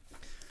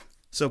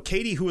 So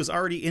Katie, who was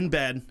already in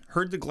bed,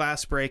 heard the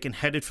glass break and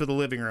headed for the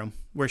living room,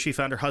 where she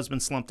found her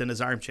husband slumped in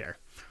his armchair.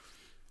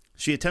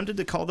 She attempted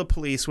to call the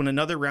police when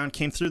another round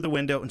came through the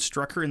window and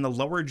struck her in the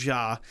lower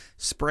jaw,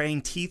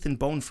 spraying teeth and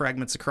bone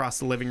fragments across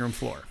the living room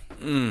floor.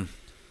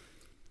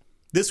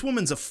 This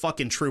woman's a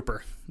fucking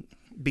trooper,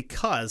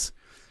 because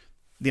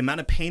the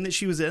amount of pain that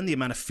she was in, the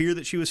amount of fear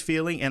that she was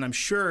feeling, and I'm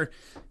sure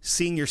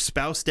seeing your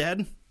spouse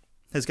dead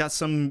has got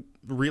some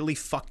really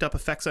fucked up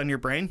effects on your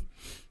brain.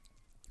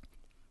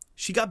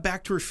 She got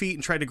back to her feet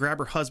and tried to grab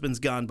her husband's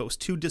gun, but was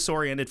too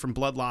disoriented from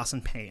blood loss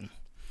and pain.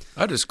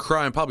 I'd just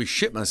cry and probably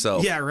shit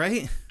myself. Yeah,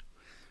 right?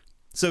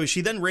 So she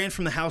then ran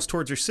from the house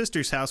towards her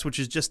sister's house, which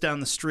is just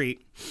down the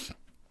street.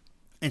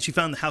 And she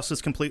found the house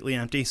was completely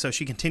empty. So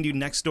she continued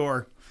next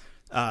door,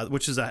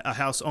 which is a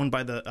house owned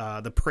by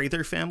the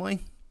Prather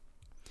family.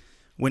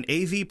 When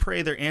A.V.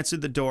 Prather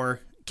answered the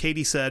door,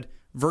 Katie said,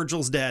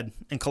 "Virgil's dead,"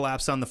 and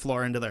collapsed on the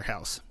floor into their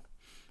house.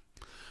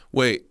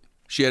 Wait,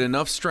 she had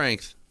enough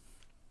strength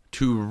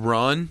to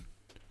run,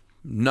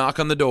 knock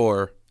on the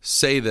door,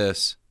 say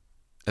this,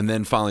 and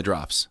then finally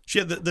drops. She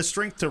had the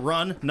strength to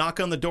run,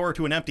 knock on the door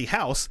to an empty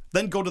house,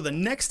 then go to the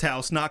next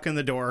house, knock on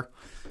the door,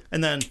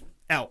 and then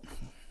out.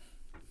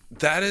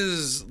 That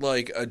is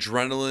like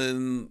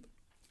adrenaline,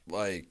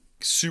 like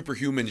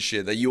superhuman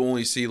shit that you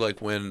only see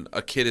like when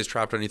a kid is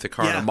trapped underneath a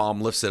car and a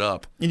mom lifts it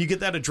up. And you get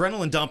that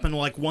adrenaline dump, and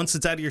like once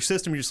it's out of your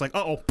system, you're just like,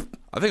 uh-oh.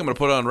 I think I'm going to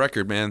put it on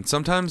record, man.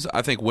 Sometimes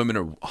I think women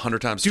are 100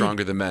 times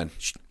stronger than men.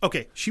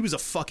 Okay, she was a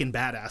fucking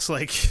badass.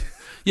 Like,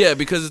 yeah,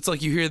 because it's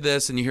like you hear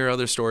this and you hear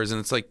other stories, and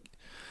it's like,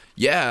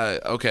 yeah,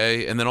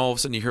 okay. And then all of a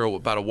sudden you hear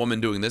about a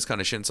woman doing this kind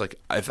of shit. It's like,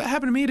 if that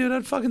happened to me, dude,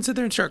 I'd fucking sit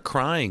there and start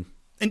crying.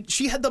 And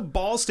she had the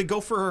balls to go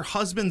for her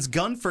husband's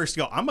gun first.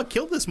 To go, I'm going to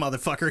kill this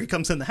motherfucker. He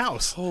comes in the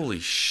house. Holy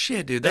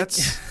shit, dude.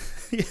 That's...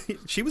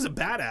 She was a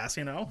badass,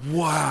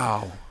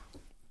 Wow.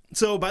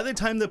 So by the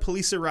time the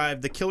police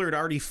arrived, the killer had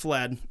already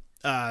fled.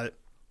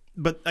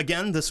 But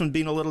again, this one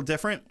being a little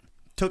different,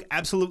 took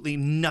absolutely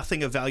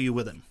nothing of value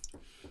with him.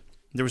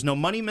 There was no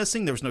money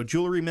missing. There was no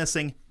jewelry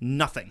missing.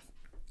 Nothing.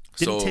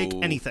 Didn't take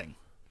anything.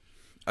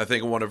 I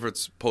think one of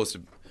it's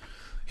posted,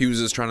 he was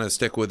just trying to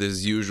stick with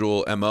his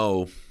usual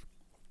MO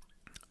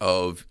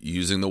of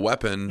using the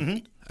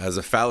weapon as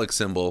a phallic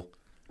symbol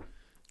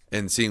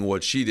and seeing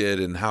what she did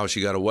and how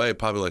she got away.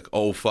 Probably like,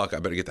 oh, fuck, I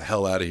better get the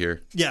hell out of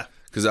here. Yeah.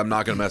 Because I'm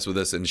not going to mess with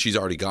this. And she's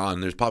already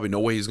gone. There's probably no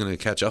way he's going to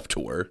catch up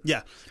to her.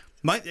 Yeah.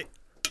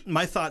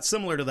 My thought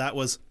similar to that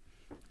was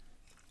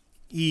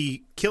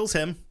he kills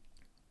him,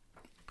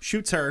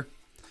 shoots her,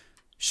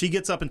 she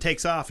gets up and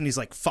takes off, and he's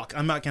like, fuck,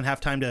 I'm not going to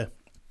have time to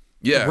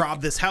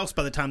rob this house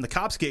by the time the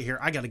cops get here.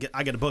 I got to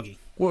boogie.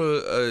 Well,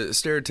 a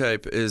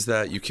stereotype is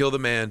that you kill the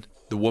man,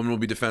 the woman will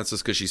be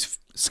defenseless because she's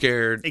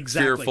scared,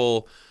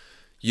 fearful.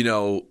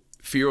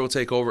 Fear will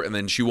take over, and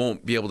then she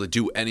won't be able to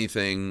do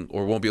anything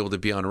or won't be able to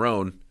be on her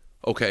own.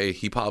 Okay,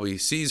 he probably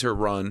sees her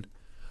run,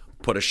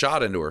 put a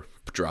shot into her,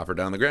 drop her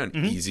down the ground.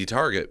 Easy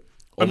target.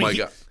 My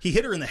God. He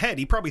hit her in the head.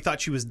 He probably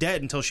thought she was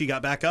dead until she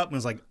got back up and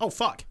was like, oh,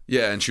 fuck.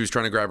 Yeah, and she was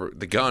trying to grab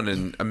the gun.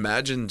 And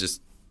imagine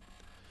just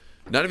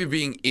not even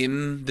being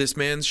in this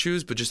man's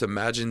shoes, but just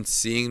imagine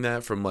seeing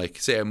that from, like,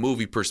 say, a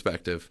movie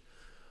perspective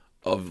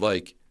of,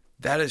 like,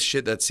 that is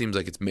shit that seems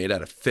like it's made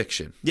out of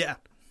fiction. Yeah.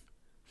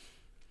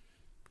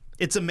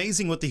 It's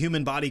amazing what the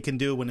human body can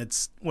do when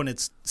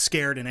it's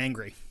scared and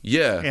angry.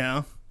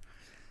 Yeah.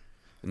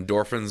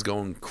 Endorphins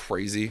going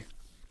crazy.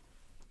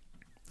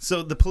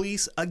 So the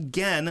police,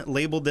 again,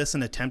 labeled this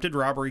an attempted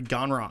robbery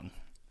gone wrong.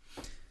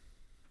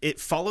 It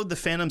followed the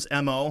Phantom's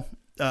MO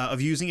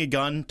of using a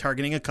gun,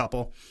 targeting a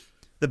couple.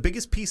 The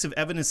biggest piece of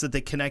evidence that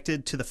they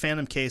connected to the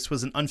Phantom case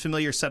was an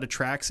unfamiliar set of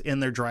tracks in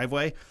their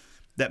driveway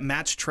that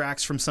matched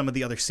tracks from some of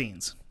the other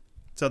scenes.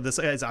 So this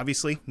guy's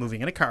obviously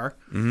moving in a car,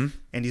 and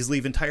he's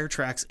leaving tire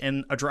tracks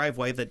in a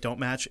driveway that don't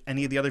match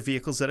any of the other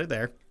vehicles that are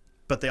there,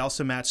 but they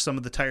also match some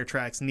of the tire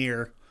tracks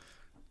near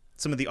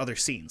some of the other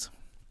scenes.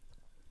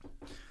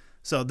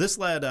 So this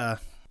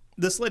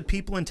led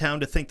people in town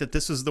to think that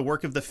this was the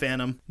work of the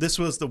Phantom. This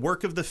was the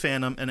work of the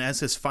Phantom, and as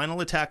his final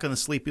attack on the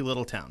sleepy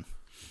little town.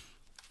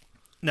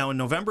 Now, in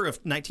November of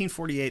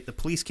 1948, the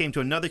police came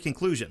to another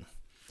conclusion.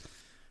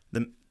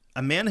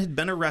 A man had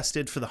been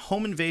arrested for the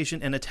home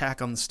invasion and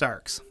attack on the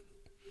Starks.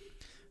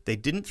 They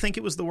didn't think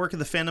it was the work of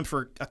the Phantom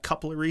for a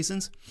couple of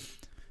reasons.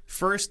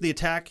 First, the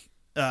attack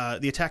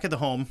at the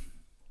home,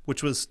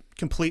 which was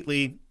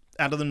completely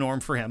out of the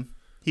norm for him.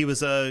 He was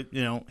hit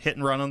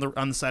and run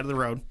on the side of the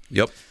road.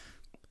 Yep.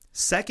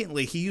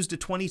 Secondly, he used a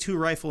 .22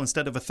 rifle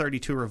instead of a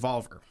 .32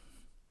 revolver.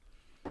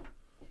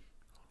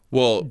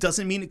 Well,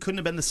 Doesn't mean it couldn't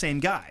have been the same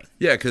guy.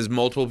 yeah, because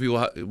multiple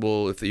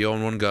people if they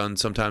own one gun,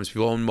 sometimes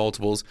people own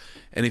multiples.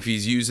 And if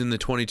he's using the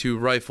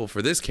 .22 rifle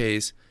for this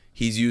case,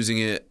 he's using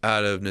it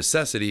out of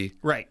necessity,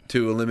 Right.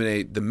 to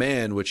eliminate the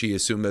man, which he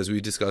assumed, as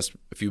we discussed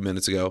a few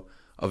minutes ago,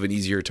 of an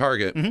easier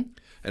target. Mm-hmm.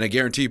 And I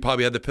guarantee he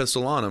probably had the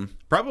pistol on him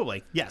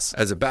Probably, yes.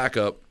 as a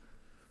backup.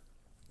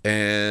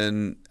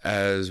 And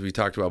as we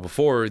talked about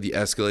before, the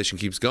escalation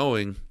keeps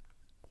going.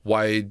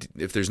 Why,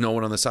 if there's no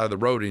one on the side of the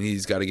road and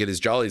he's got to get his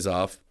jollies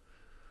off,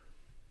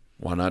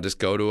 why not just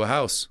go to a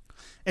house?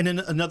 And then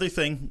another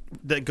thing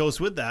that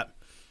goes with that,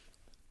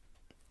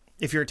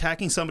 if you're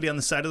attacking somebody on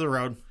the side of the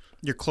road,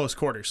 you're close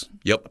quarters.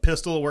 Yep. A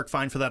pistol will work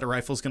fine for that. A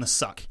rifle's going to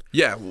suck.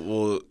 Yeah,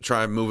 we'll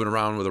try moving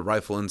around with a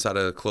rifle inside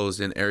a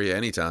closed-in area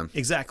anytime.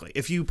 Exactly.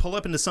 If you pull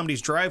up into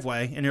somebody's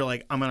driveway and you're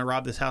like, I'm going to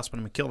rob this house, but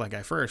I'm going to kill that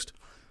guy first.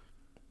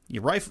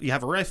 You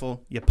have a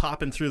rifle, you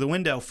pop him through the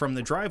window from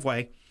the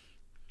driveway.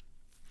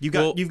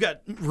 You've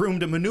got room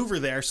to maneuver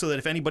there so that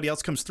if anybody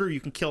else comes through, you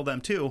can kill them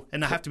too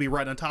and not have to be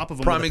right on top of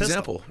them. Prime with a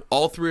example, pistol.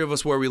 all three of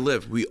us where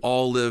we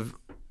all live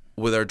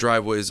with our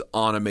driveways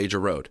on a major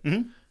road.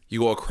 Mm-hmm. You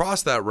go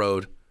across that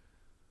road,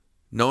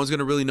 no one's going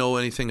to really know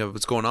anything of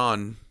what's going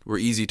on. We're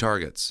easy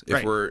targets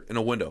if we're in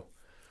a window.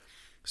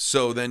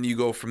 So then you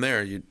go from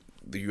there. You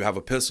have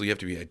a pistol. You have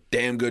to be a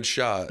damn good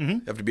shot. Mm-hmm.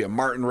 You have to be a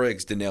Martin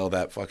Riggs to nail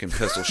that fucking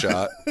pistol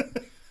shot.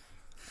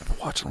 I've been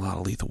watching a lot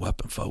of Lethal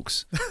Weapon,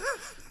 folks.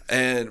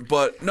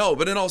 But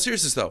in all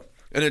seriousness though,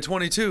 and a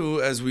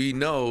 .22, as we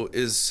know,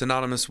 is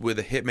synonymous with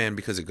a hitman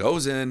because it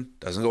goes in,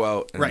 doesn't go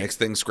out, and it makes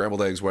things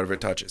scrambled eggs whatever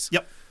it touches.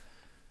 Yep.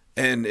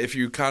 And if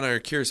you kind of are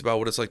curious about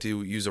what it's like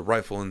to use a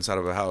rifle inside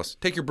of a house,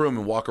 take your broom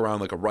and walk around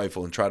like a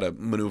rifle and try to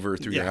maneuver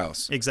through your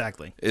house.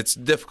 Exactly. It's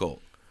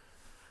difficult.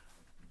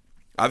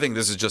 I think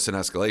this is just an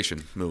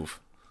escalation move.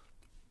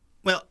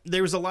 Well,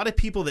 there was a lot of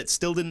people that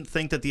still didn't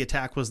think that the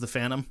attack was the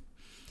Phantom.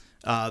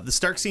 The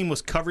Stark scene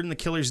was covered in the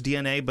killer's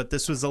DNA, but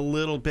this was a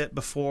little bit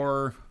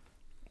before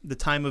the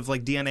time of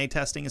like DNA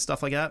testing and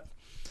stuff like that.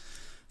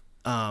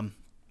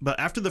 But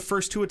after the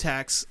first two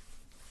attacks,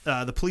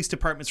 the police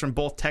departments from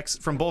both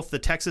the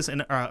Texas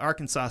and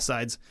Arkansas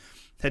sides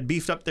had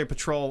beefed up their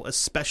patrol,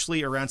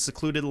 especially around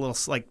secluded little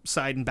like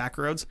side and back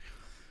roads.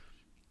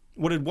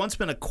 What had once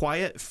been a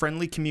quiet,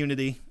 friendly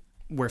community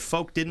where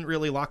folk didn't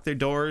really lock their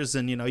doors,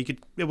 and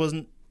it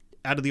wasn't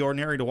out of the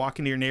ordinary to walk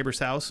into your neighbor's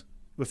house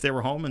if they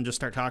were home and just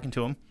start talking to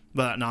them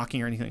without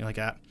knocking or anything like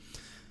that.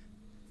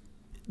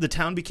 The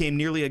town became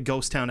nearly a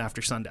ghost town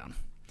after sundown,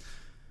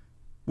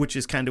 which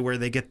is kind of where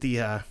they get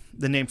the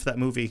name for that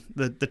movie,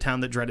 the town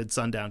that dreaded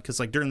sundown. Because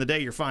like during the day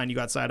you're fine, you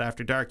go outside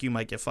after dark, you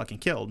might get fucking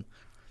killed.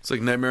 It's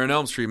like Nightmare on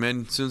Elm Street,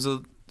 man. As soon as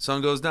the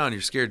sun goes down,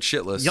 you're scared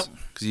shitless. Yep.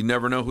 Because you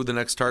never know who the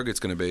next target's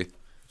going to be.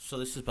 So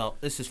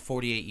this is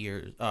 40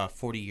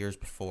 years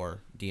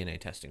before DNA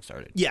testing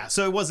started. Yeah,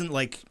 so it wasn't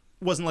like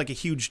a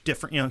huge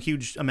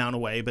huge amount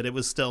away, but it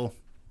was still,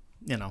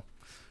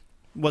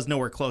 was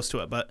nowhere close to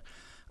it. But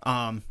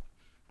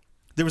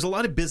there was a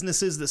lot of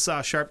businesses that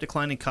saw a sharp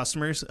decline in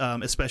customers,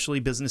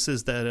 especially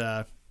businesses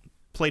that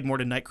played more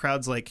to night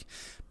crowds like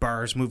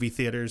bars, movie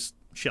theaters,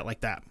 shit like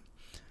that.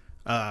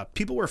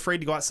 People were afraid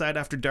to go outside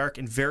after dark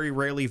and very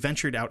rarely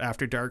ventured out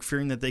after dark,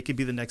 fearing that they could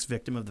be the next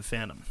victim of the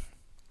Phantom.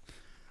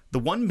 The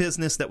one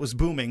business that was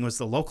booming was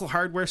the local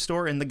hardware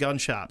store and the gun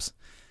shops.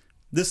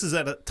 This is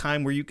at a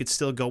time where you could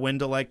still go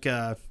into like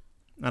an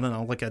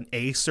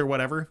Ace or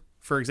whatever,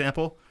 for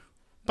example,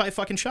 buy a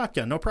fucking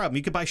shotgun, no problem.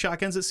 You could buy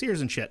shotguns at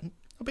Sears and shit. No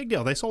big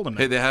deal. They sold them.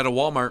 Hey, they had a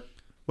Walmart.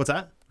 What's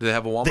that? Did they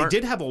have a Walmart? They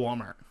did have a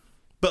Walmart.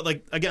 But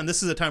like again,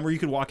 this is a time where you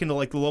could walk into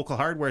like the local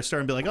hardware store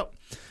and be like, "Oh,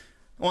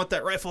 I want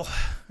that rifle.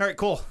 All right,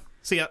 cool.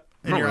 See ya."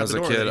 And when I was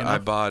a kid, I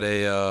bought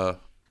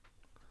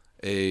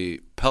a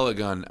pellet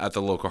gun at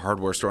the local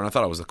hardware store, and I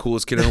thought I was the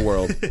coolest kid in the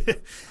world.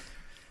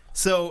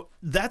 So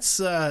that's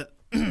where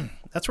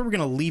we're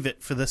gonna leave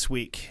it for this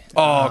week.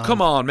 Oh,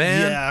 come on,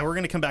 man! Yeah, we're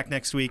gonna come back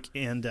next week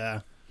and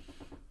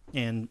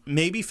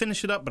maybe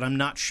finish it up, but I'm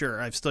not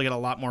sure. I've still got a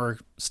lot more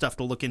stuff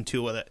to look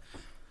into with it.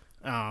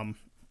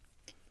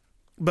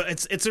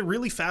 But it's a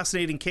really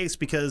fascinating case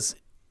because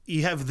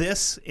you have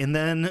this, and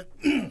then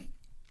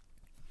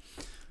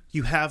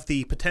you have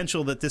the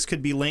potential that this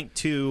could be linked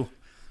to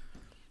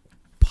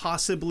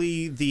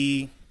possibly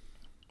the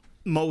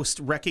most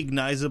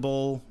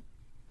recognizable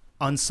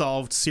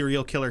unsolved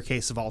serial killer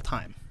case of all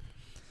time.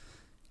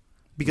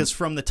 Because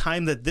from the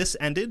time that this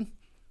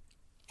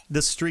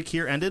streak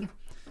here ended,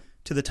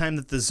 to the time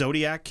that the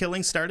Zodiac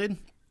killing started,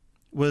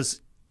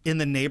 was in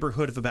the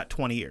neighborhood of about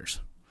 20 years.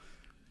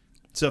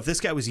 So if this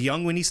guy was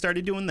young when he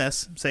started doing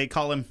this, say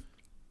call him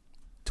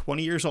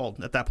 20 years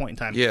old at that point in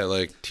time. Yeah,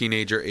 like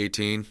teenager,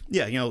 18.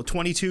 Yeah,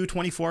 22,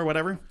 24,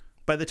 whatever.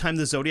 By the time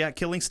the Zodiac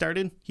killing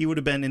started, he would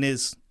have been in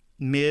his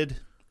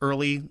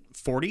early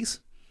 40s.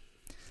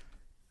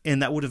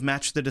 And that would have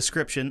matched the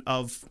description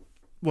of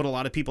what a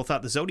lot of people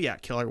thought the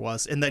Zodiac killer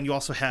was. And then you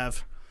also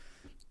have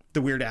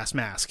the weird-ass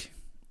mask,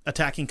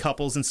 attacking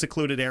couples in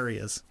secluded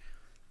areas,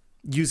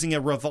 using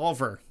a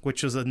revolver,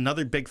 which was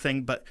another big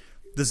thing. But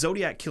the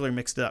Zodiac killer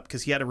mixed it up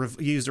because he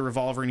used a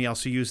revolver and he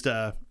also used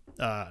a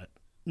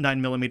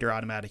 9mm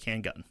automatic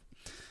handgun.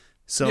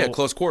 So yeah,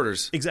 close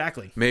quarters.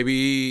 Exactly.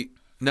 Maybe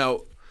now,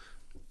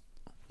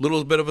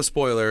 little bit of a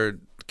spoiler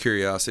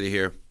curiosity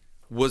here.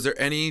 Was there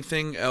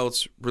anything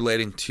else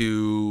relating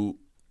to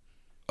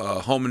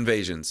home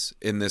invasions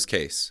in this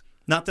case?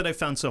 Not that I've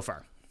found so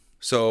far.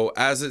 So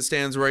as it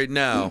stands right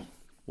now,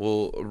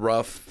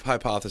 rough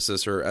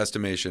hypothesis or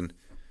estimation,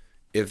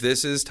 if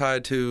this is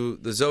tied to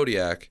the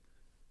Zodiac,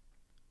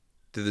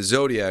 did the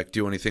Zodiac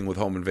do anything with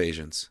home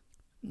invasions?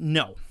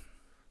 No.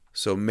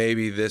 So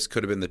maybe this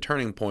could have been the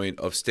turning point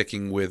of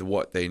sticking with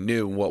what they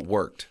knew, what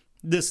worked.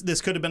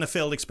 This could have been a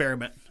failed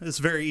experiment. This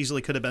very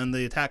easily could have been.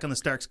 The attack on the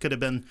Starks could have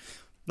been,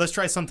 let's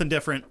try something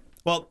different.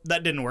 Well,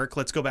 that didn't work.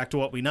 Let's go back to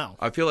what we know.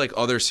 I feel like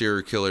other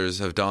serial killers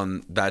have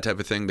done that type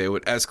of thing. They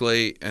would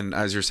escalate and,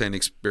 as you're saying,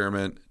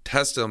 experiment,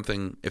 test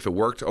something. If it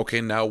worked, okay,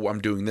 now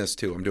I'm doing this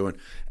too. I'm doing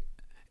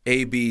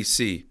A, B,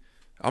 C.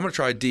 I'm going to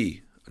try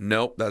D.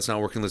 Nope, that's not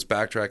working. Let's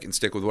backtrack and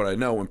stick with what I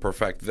know and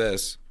perfect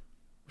this,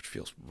 which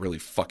feels really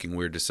fucking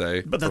weird to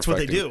say. But that's what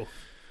they do.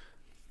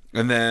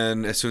 And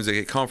then as soon as they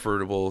get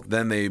comfortable,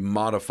 then they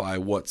modify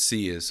what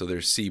C is. So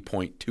there's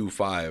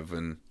C.25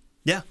 and...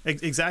 Yeah,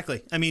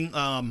 exactly. I mean,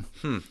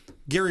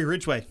 Gary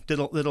Ridgway did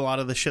a lot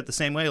of this shit the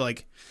same way.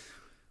 Like,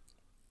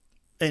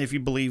 and if you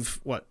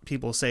believe what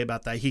people say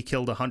about that, he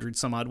killed 100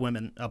 some odd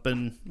women up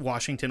in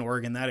Washington,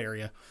 Oregon, that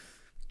area.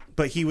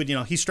 But he would,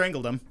 he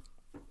strangled them.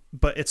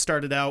 But it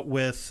started out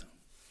with,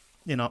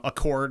 a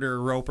cord or a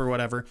rope or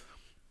whatever.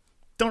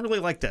 Don't really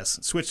like this.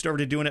 Switched over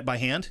to doing it by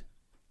hand.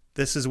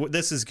 This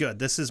is good.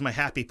 This is my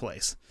happy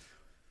place.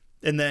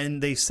 And then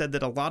they said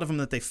that a lot of them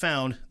that they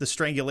found, the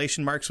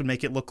strangulation marks would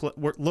make it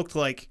looked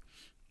like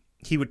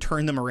he would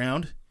turn them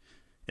around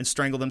and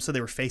strangle them so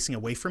they were facing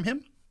away from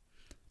him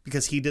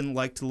because he didn't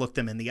like to look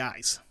them in the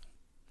eyes.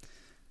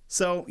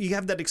 So you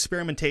have that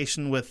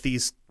experimentation with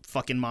these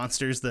fucking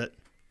monsters that,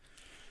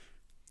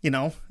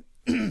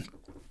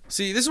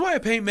 See, this is why I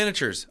paint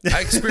miniatures.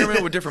 I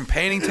experiment with different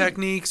painting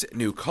techniques,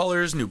 new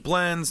colors, new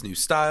blends, new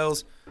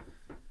styles.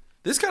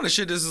 This kind of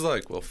shit is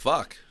like, well,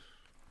 fuck.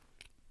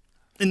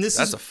 And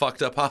that's a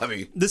fucked up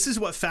hobby. This is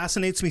what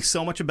fascinates me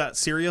so much about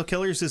serial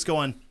killers is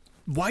going,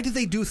 why do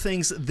they do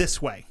things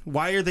this way?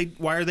 Why are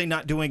they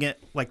not doing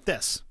it like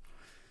this?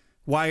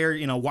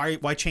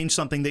 Why change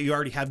something that you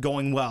already have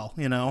going well,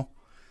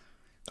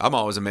 I'm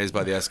always amazed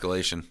by the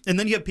escalation. And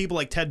then you have people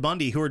like Ted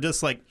Bundy who are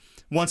just like,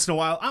 once in a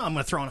while, I'm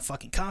going to throw on a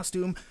fucking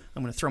costume.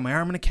 I'm going to throw my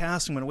arm in a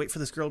cast. I'm going to wait for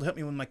this girl to help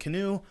me with my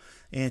canoe.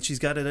 And she's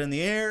got it in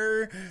the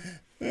air.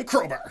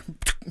 Crowbar.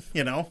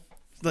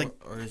 Like,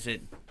 or is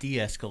it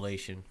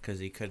de-escalation because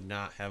he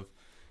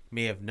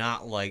may have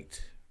not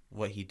liked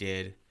what he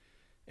did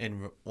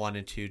and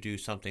wanted to do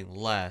something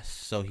less,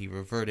 so he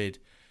reverted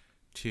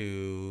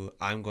to,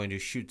 I'm going to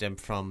shoot them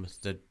from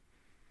the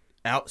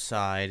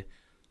outside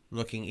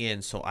looking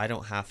in so I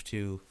don't have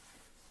to,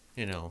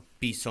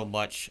 be so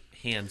much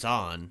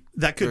hands-on.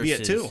 That could be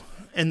it too.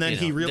 And then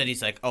then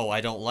he's like, oh, I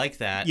don't like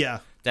that. Yeah.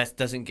 That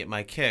doesn't get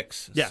my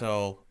kicks, yeah.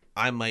 So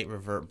I might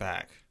revert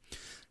back.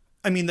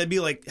 I mean, that'd be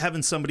like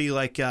having somebody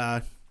like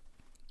a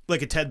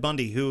Ted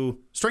Bundy who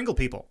strangled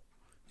people,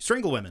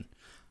 strangled women,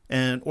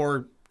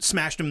 or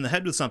smashed him in the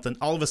head with something.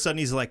 All of a sudden,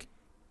 he's like,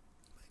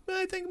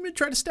 I think I'm going to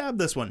try to stab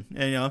this one.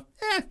 And,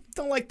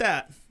 don't like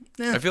that.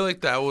 I feel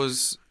like that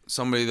was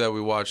somebody that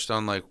we watched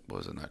on, like, what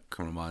was it, not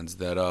Criminal Minds,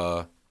 that,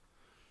 what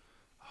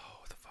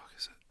the fuck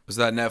is it? It was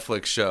that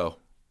Netflix show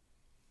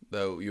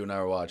that you and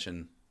I were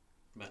watching.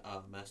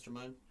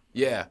 Mastermind?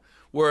 Yeah.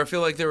 Where I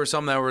feel like there were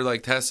some that were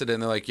like tested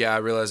and they're like, yeah, I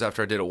realized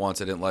after I did it once,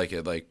 I didn't like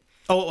it. Like,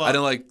 I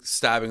didn't like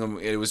stabbing them.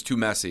 It was too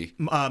messy.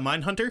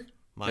 Mindhunter?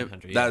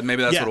 Mindhunter, yeah.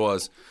 Maybe that's what it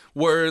was.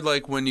 Where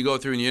like when you go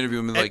through and you interview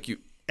him,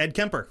 Ed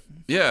Kemper.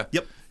 Yeah.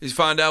 Yep. You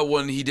find out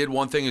when he did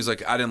one thing, he's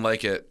like, I didn't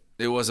like it.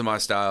 It wasn't my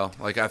style.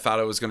 Like I thought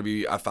it was gonna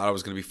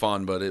be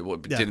fun, but it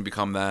didn't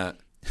become that.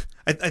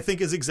 I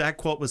think his exact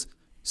quote was,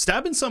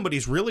 "Stabbing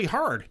somebody's really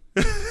hard."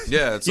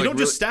 Yeah, it's you don't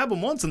just stab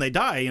them once and they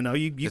die. You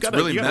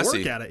gotta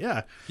work at it.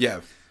 Yeah.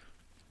 Yeah.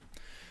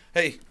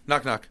 Hey,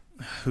 knock knock.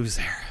 Who's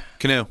there?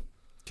 Canoe.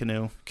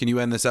 Can you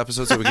end this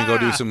episode so we can go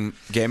do some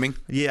gaming?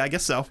 Yeah, I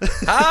guess so.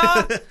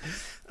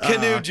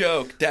 Canoe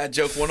joke. Dad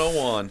joke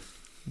 101.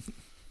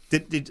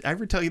 Did I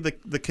ever tell you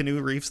the canoe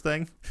reefs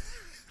thing?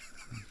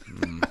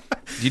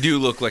 You do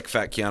look like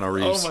fat Keanu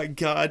Reeves. Oh my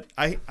God.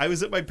 I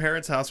was at my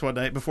parents' house one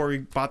night before we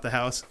bought the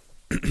house,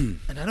 and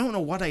I don't know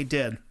what I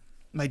did.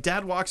 My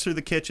dad walks through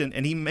the kitchen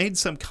and he made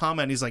some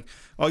comment. He's like,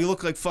 "Oh, you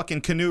look like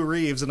fucking Keanu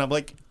Reeves." And I'm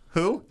like,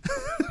 "Who?"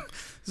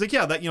 He's like,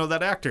 "Yeah,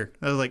 that actor."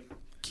 I was like,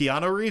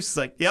 "Keanu Reeves?" He's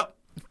like, "Yep."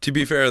 To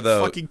be fair,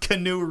 though, Fucking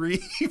Keanu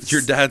Reeves.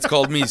 your dad's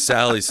called me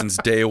Sally since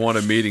day one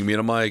of meeting me. And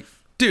I'm like,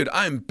 dude,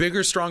 I'm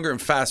bigger, stronger,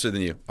 and faster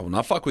than you. I will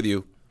not fuck with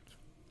you.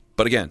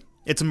 But again.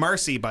 It's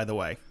Marcy, by the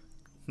way.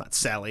 Not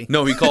Sally.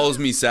 No, he calls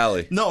me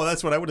Sally. No,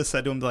 that's what I would have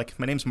said to him. Like,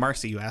 "My name's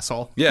Marcy, you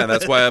asshole." Yeah,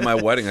 that's why at my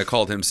wedding I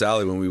called him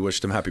Sally when we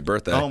wished him happy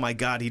birthday. Oh my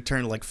God, he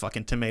turned like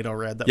fucking tomato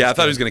red. That yeah, was I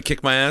thought he good. was going to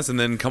kick my ass and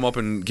then come up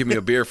and give me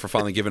a beer for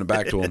finally giving it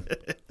back to him.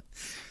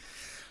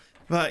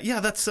 But yeah,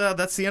 that's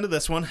the end of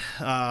this one.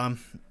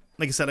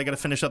 Like I said, I got to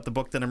finish up the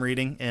book that I'm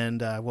reading,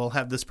 and we'll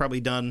have this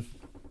probably done.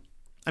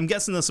 I'm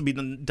guessing this will be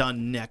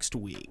done next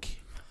week.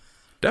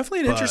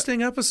 Definitely an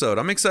interesting episode.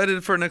 I'm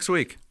excited for next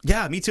week.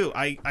 Yeah, me too.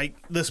 I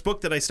this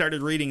book that I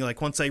started reading, like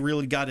once I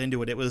really got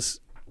into it, it was.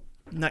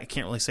 I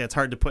can't really say it's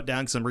hard to put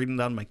down because I'm reading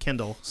it on my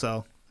Kindle.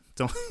 So,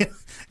 don't.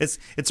 It's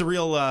a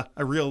real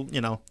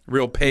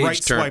Real page right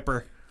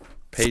swiper.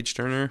 Page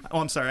turner. Oh,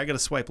 I'm sorry. I got to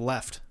swipe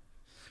left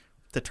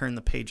to turn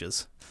the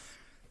pages.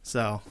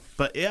 So,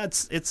 but yeah,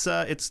 it's.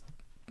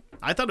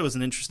 I thought it was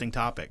an interesting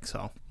topic.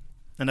 So,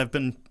 and I've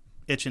been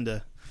itching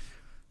to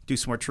do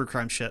some more true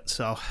crime shit.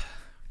 So,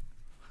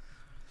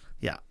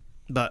 yeah.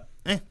 But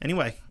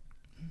anyway,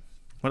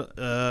 what?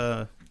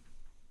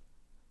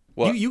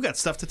 What? You got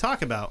stuff to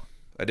talk about.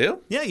 I do?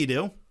 Yeah, you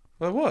do.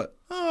 What?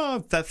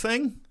 Oh, that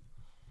thing.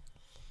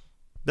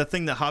 That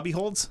thing that hobby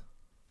holds.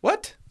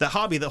 What? That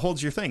hobby that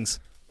holds your things.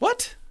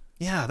 What?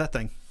 Yeah, that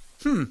thing.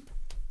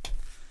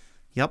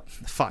 Yep.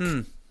 Fuck.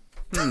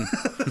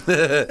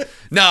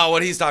 No,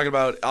 what he's talking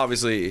about,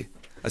 obviously,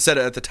 I said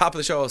it at the top of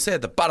the show, I'll say it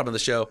at the bottom of the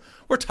show.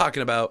 We're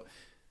talking about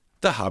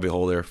the hobby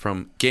holder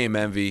from Game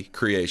Envy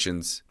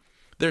Creations.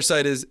 Their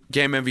site is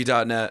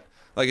GameEnvy.net.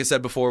 Like I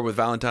said before, with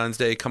Valentine's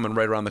Day coming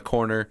right around the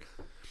corner,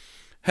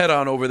 head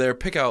on over there,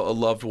 pick out a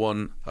loved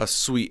one, a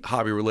sweet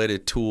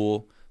hobby-related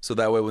tool, so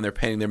that way when they're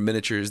painting their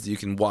miniatures, you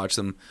can watch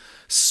them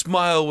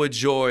smile with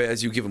joy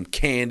as you give them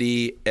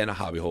candy and a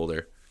hobby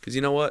holder. Because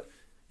you know what?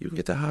 You can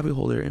get the hobby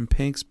holder in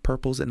pinks,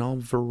 purples, and all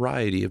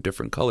variety of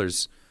different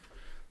colors.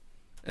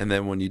 And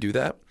then when you do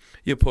that,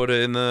 you put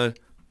it in the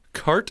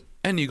cart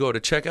and you go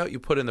to checkout. You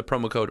put in the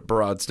promo code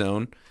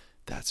Broadstone.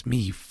 That's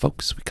me,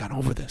 folks. We got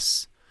over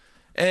this.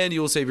 And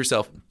you will save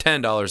yourself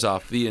 $10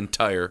 off the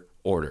entire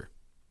order.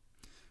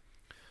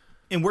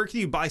 And where can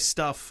you buy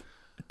stuff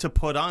to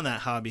put on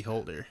that hobby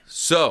holder?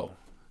 So,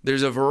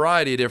 there's a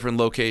variety of different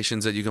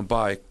locations that you can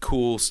buy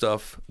cool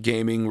stuff,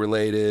 gaming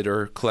related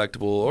or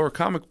collectible or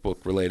comic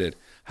book related.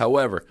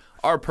 However,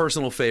 our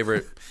personal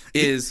favorite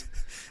is...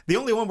 The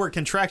only one we're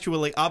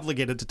contractually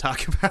obligated to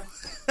talk about.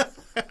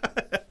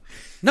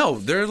 No,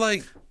 they're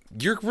like...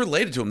 You're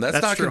related to them.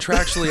 That's not true.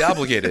 Contractually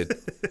obligated.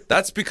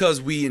 That's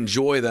because we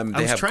enjoy them. They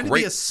I was have trying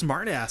great... to be a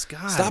smartass.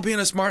 God. Stop being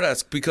a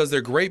smartass because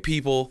they're great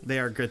people. They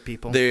are good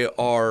people. They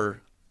are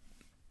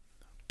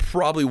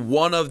probably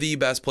one of the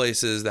best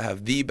places that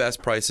have the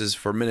best prices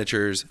for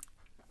miniatures,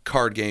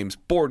 card games,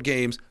 board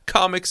games,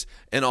 comics,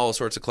 and all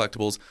sorts of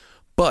collectibles.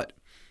 But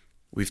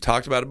we've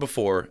talked about it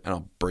before, and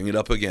I'll bring it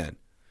up again.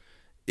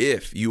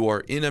 If you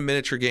are in a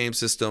miniature game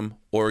system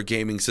or a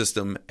gaming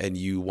system and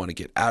you want to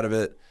get out of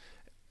it,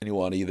 and you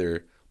want to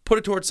either put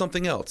it towards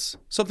something else,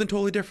 something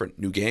totally different,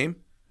 new game,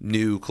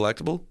 new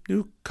collectible,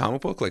 new comic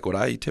book, like what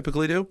I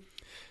typically do,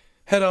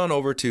 head on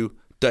over to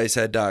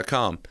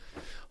dicehead.com,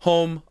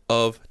 home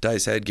of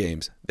Dicehead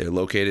Games. They're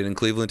located in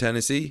Cleveland,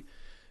 Tennessee,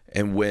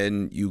 and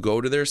when you go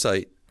to their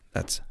site,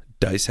 that's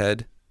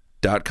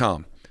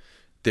dicehead.com,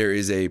 there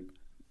is a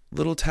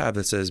little tab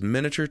that says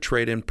Miniature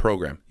Trade-In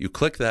Program. You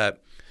click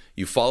that,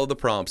 you follow the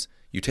prompts,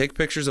 you take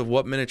pictures of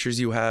what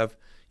miniatures you have,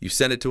 you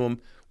send it to them.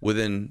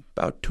 Within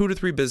about 2 to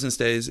 3 business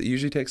days, it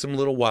usually takes them a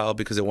little while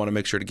because they want to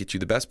make sure to get you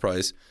the best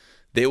price.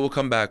 They will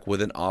come back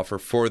with an offer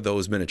for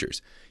those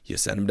miniatures. You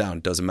send them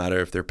down. Doesn't matter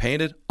if they're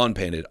painted,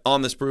 unpainted,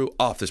 on the sprue,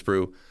 off the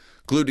sprue,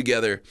 glued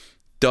together.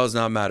 Does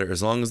not matter.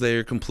 As long as they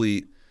are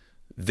complete,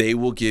 they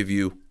will give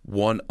you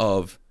one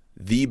of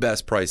the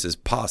best prices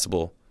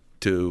possible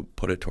to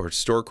put it towards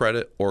store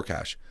credit or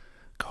cash.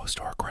 Go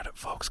store credit,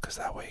 folks, because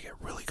that way you get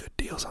really good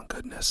deals on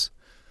goodness.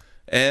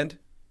 And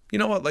you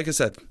know what? Like I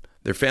said,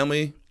 their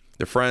family,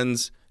 their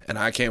friends, and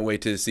I can't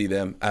wait to see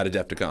them at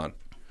Adepticon.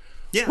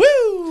 Yeah.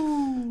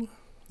 Woo!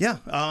 Yeah.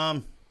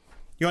 You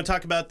want to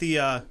talk about the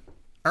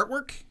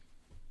artwork?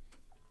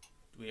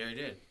 We already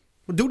did.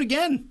 We'll do it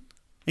again.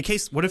 In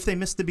case, what if they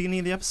missed the beginning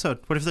of the episode?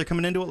 What if they're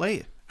coming into it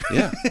late?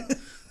 Yeah.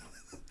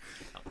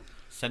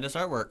 Send us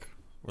artwork.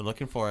 We're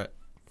looking for it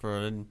for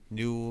a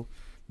new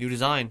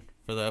design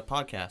for the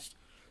podcast.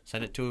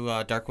 Send it to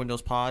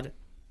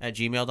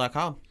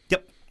darkwindowspod@gmail.com.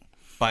 Yep.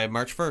 By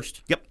March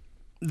 1st. Yep.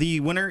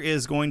 The winner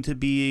is going to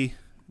be...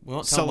 We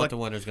won't tell them what the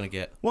winner's going to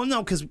get. Well,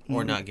 no, because...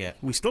 Or not get.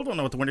 We still don't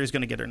know what the winner is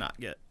going to get or not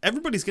get.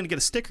 Everybody's going to get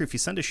a sticker if you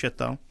send us shit,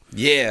 though.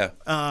 Yeah.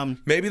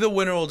 Maybe the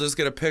winner will just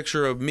get a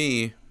picture of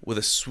me with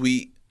a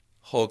sweet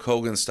Hulk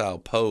Hogan style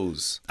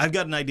pose. I've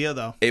got an idea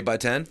though.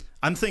 8x10?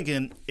 I'm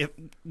thinking if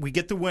we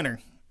get the winner,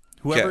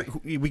 whoever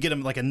Okay. we get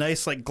him like a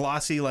nice like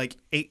glossy like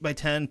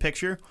 8x10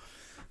 picture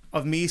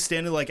of me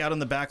standing like out on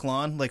the back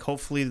lawn, like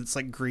hopefully it's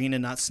like green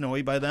and not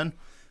snowy by then,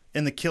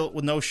 in the kilt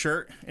with no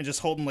shirt and just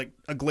holding like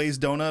a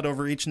glazed donut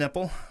over each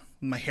nipple,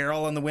 with my hair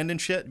all on the wind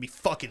and shit. It'd be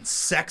fucking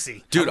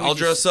sexy. Dude, I'll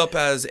dress up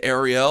as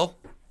Ariel.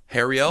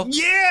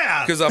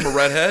 Yeah, Because I'm a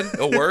redhead.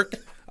 It'll work.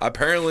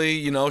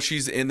 Apparently,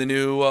 she's in the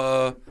new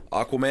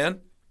Aquaman.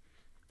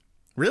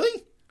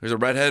 really? There's a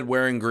redhead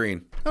wearing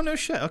green. Oh no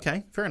shit.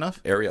 Okay, fair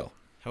enough. Ariel.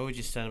 How would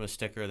you send him a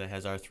sticker that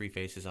has our 3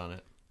 faces on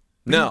it?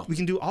 No. we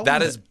can do all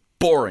that of is it.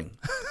 boring.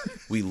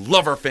 We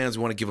love our fans.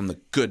 We want to give them the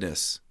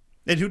goodness.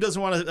 And who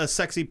doesn't want a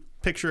sexy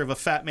picture of a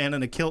fat man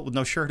in a kilt with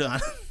no shirt on?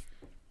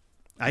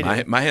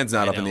 I do. My hand's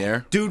not up in the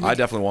air. Dude, I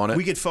definitely want it.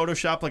 We could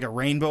Photoshop like a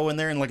rainbow in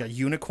there and like a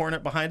unicorn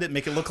up behind it,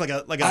 make it look like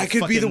a I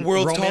could be the fucking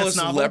world's romance tallest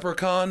novel.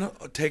 leprechaun,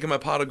 taking my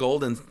pot of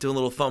gold and doing a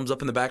little thumbs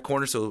up in the back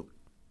corner. So,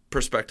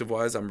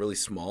 perspective-wise, I'm really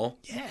small.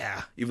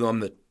 Yeah, Even though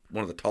I'm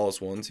one of the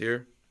tallest ones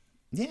here.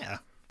 yeah,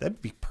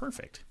 that'd be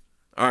perfect.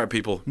 All right,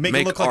 people, Make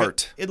make it look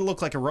art. like it'll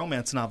look like a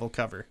romance novel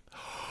cover.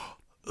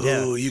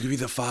 Ooh, you could be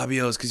the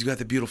Fabios because you got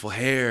the beautiful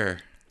hair.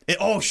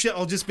 Oh shit!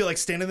 I'll just be like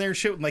standing there and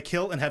shit with my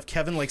kilt and have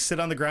Kevin like sit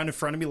on the ground in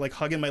front of me, like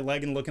hugging my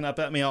leg and looking up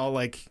at me, all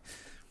like,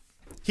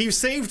 "He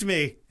saved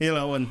me,"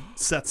 and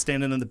Seth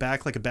standing in the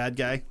back like a bad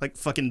guy, like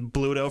fucking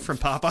Bluto from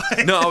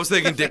Popeye. No, I was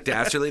thinking Dick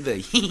Dastardly.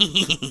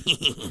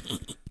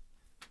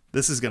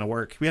 This is gonna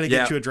work. We gotta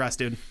get you a dress,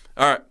 dude.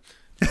 All right.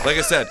 Like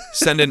I said,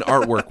 send in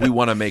artwork. We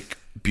want to make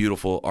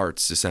beautiful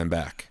arts to send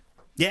back.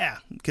 Yeah,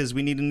 because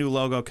we need a new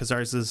logo because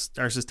ours is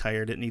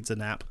tired. It needs a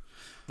nap.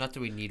 Not that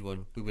we need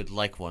one. We would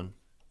like one.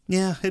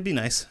 Yeah, it'd be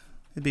nice.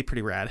 It'd be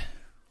pretty rad.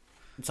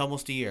 It's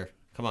almost a year.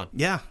 Come on.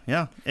 Yeah.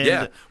 And,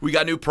 Yeah, we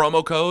got new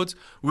promo codes.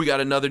 We got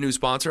another new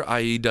sponsor,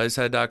 i.e.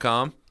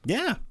 dicehead.com.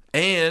 Yeah.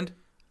 And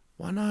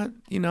why not,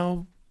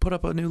 put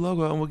up a new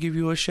logo and we'll give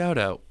you a shout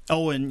out.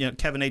 Oh, and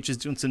Kevin H is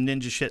doing some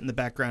ninja shit in the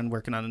background,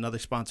 working on another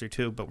sponsor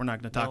too. But we're not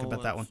going to talk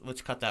about that one.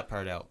 Let's cut that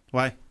part out.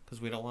 Why?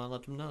 Because we don't want to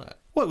let them know that.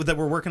 What? That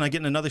we're working on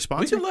getting another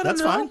sponsor? We can let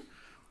That's them know. fine.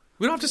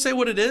 We don't have to say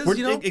what it is,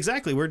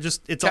 Exactly. We're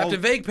just Captain all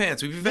Vague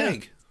Pants. We be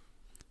vague.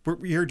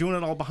 you're doing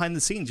it all behind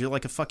the scenes. You're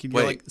like a fucking.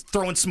 Wait. You're like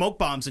throwing smoke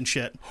bombs and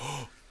shit.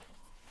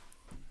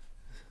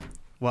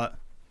 What?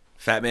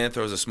 Fat man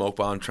throws a smoke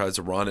bomb, tries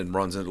to run, and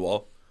runs into the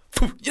wall.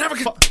 You never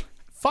get.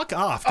 Fuck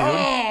off, dude.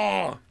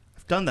 Oh!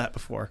 I've done that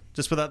before,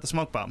 just without the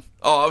smoke bomb.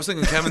 Oh, I was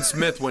thinking Kevin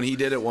Smith when he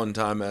did it one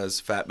time as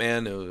Fat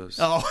Man. It was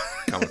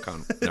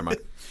Comic-Con. Never mind.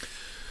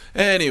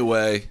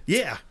 Anyway.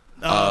 Yeah.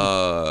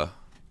 So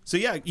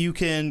yeah, you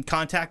can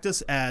contact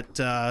us at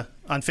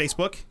on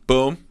Facebook,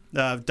 Boom.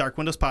 Dark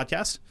Windows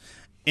Podcast,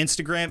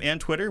 Instagram and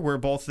Twitter. We're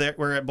both there.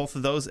 We're at both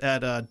of those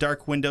at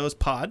Dark Windows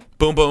Pod.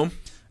 Boom, boom.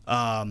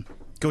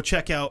 Go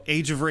check out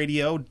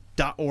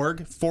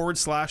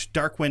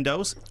ageofradio.org/Dark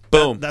Windows.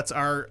 Boom. That's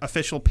our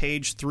official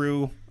page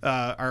through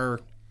our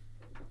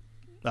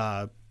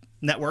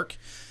network.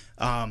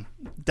 Down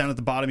at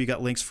the bottom, you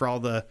got links for all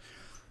the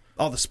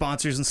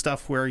sponsors and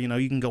stuff where you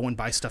can go and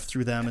buy stuff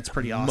through them. It's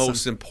pretty awesome.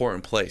 Most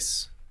important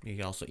place. You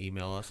can also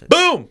email us at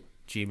Boom.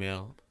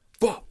 Gmail.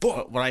 Because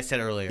What I said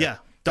earlier. Yeah.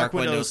 Dark Dark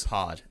Windows Windows.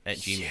 Pod at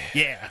Gmail.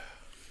 Yeah,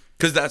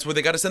 that's where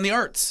they got to send the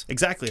arts.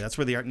 exactly. That's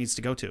where the art needs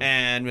to go to.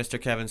 And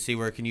Mr. Kevin C.,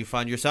 where can you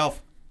find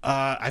yourself?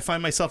 I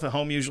find myself at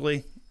home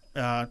usually.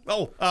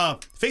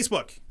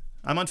 Facebook.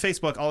 I'm on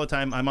Facebook all the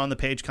time. I'm on the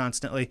page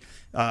constantly.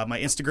 My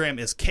Instagram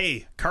is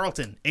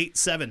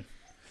kcarlton87.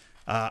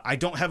 I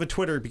don't have a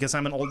Twitter because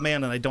I'm an old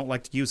man and I don't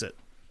like to use it.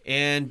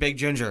 And Big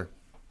Ginger.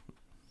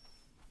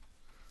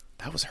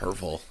 That was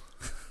hurtful.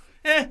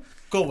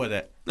 Go with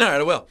it. All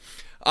right, I will.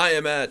 I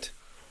am at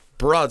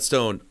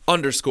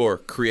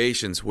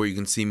Broadstone_creations where you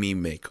can see me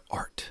make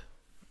art.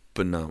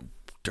 But no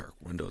Dark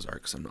Windows art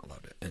because I'm not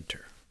allowed to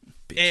enter.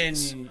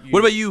 Bitches. And What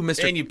about you,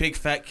 Mr. And you big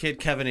fat kid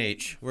Kevin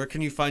H. Where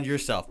can you find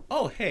yourself?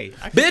 Oh, hey.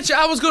 Bitch,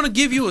 I was going to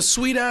give you a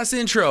sweet-ass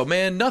intro,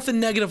 man. Nothing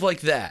negative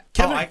like that.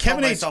 I called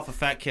Kevin H. myself a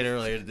fat kid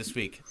earlier this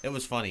week. It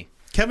was funny.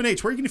 Kevin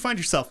H., where can you find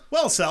yourself?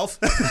 Well, self.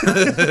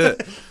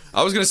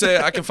 I was going to say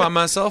I can find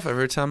myself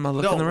every time I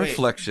look in the wait.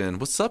 reflection.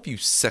 What's up, you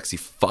sexy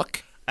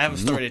fuck? I have a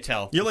story to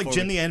tell. You're like before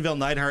Jim the Anvil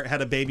Neidhart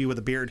had a baby with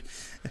a beard.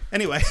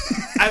 Anyway.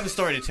 I have a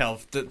story to tell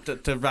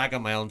to rag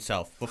on my own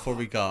self before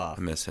we go off.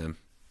 I miss him.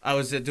 I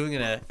was doing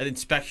an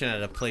inspection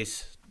at a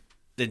place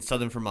in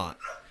southern Vermont,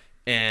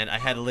 and I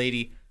had a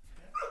lady.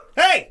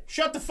 Hey,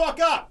 shut the fuck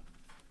up.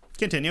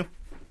 Continue.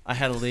 I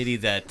had a lady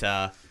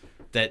that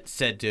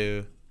said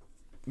to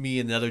me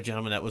and the other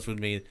gentleman that was with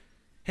me,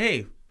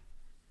 "Hey,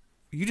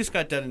 you just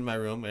got done in my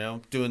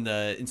room, doing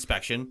the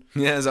inspection."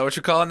 Yeah, is that what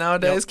you call it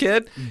nowadays,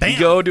 kid? Bam. You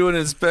go do an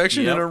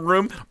inspection Yep. in a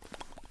room.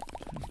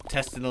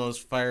 Testing those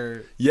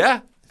fire Yeah.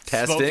 smoke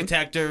Testing.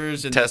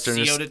 detectors and Testing the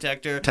her- CO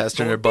detector.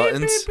 Testing her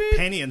buttons.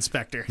 Penny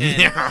inspector.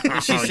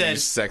 And she Oh, you said,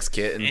 sex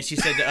kitten. and she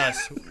said to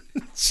us,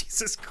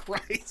 Jesus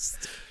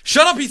Christ.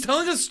 Shut up, he's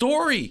telling a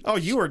story. Oh,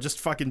 you are just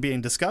fucking being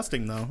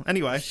disgusting, though.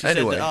 Anyway. she said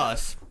Anyway. to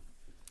us,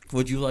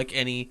 would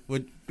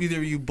either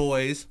of you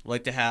boys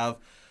like to have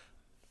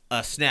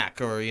a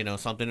snack or,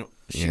 something?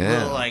 She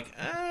Yeah. was like,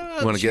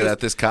 Want to get at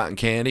this cotton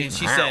candy? and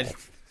she said,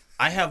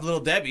 I have Little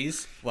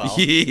Debbie's. Well,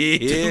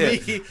 Yeah.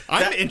 to me,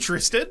 I'm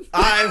interested.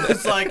 I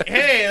was like,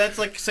 hey, that's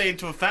like saying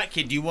to a fat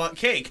kid, do you want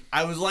cake?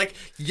 I was like,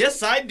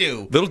 yes, I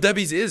do. Little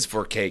Debbie's is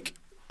for cake.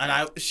 And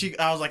I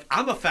was like,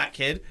 I'm a fat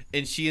kid.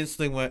 And she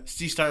instantly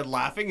she started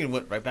laughing and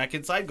went right back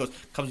inside,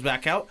 comes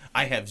back out.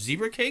 I have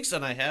zebra cakes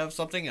and I have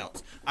something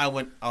else. I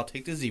went, I'll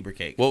take the zebra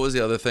cake. What was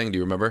the other thing? Do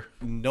you remember?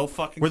 No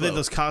fucking Were clue. they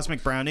those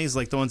cosmic brownies,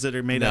 like the ones that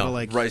are made out of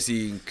like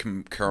Ricey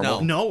caramel?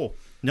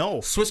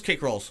 No. Swiss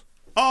cake rolls.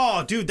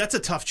 Oh, dude, that's a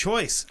tough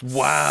choice.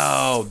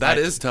 Wow, that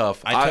is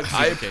tough. I took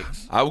zebra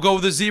cakes. I will go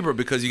with the zebra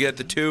because you get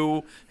the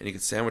two and you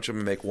can sandwich them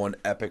and make one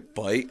epic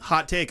bite.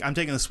 Hot take. I'm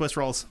taking the Swiss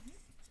rolls.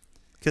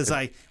 Because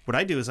what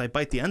I do is I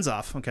bite the ends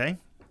off, okay?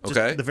 Just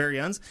Okay. the very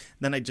ends.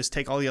 Then I just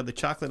take all the other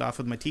chocolate off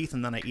with my teeth,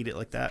 and then I eat it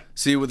like that.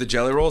 See, with the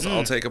jelly rolls,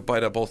 I'll take a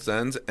bite at both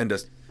ends and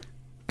just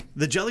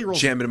The jelly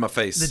rolls. jam it in my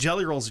face. The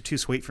jelly rolls are too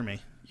sweet for me.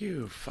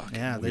 You fucking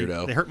Yeah,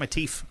 weirdo. they hurt my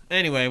teeth.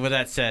 Anyway, with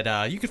that said,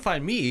 you can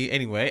find me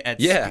anyway at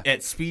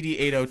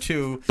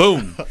Speedy802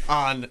 Boom.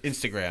 on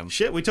Instagram.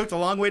 Shit, we took the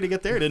long way to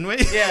get there, didn't we?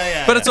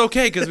 Yeah. But it's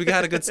okay because we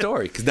got a good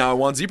story. Because now I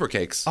want zebra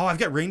cakes. Oh, I've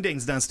got ring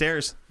dings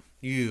downstairs.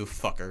 You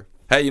fucker.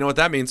 Hey, you know what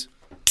that means?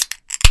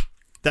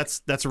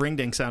 That's a ring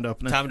ding sound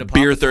opener. Time to pop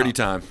Beer the 30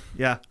 top. time.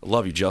 Yeah. I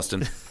love you,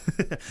 Justin.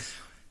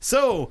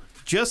 So,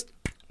 just,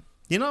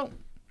 you know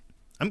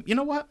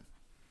what?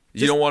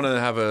 You don't want to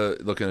have a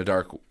look in the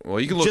dark. Well,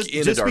 you can look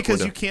in a Just dark because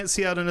window. you can't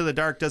see out into the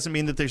dark doesn't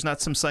mean that there's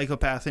not some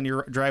psychopath in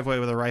your driveway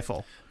with a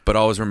rifle. But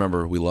always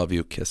remember, we love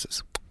you.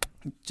 Kisses.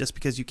 Just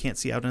because you can't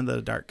see out into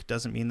the dark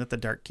doesn't mean that the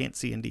dark can't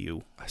see into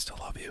you. I still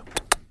love you.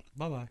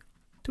 Bye-bye.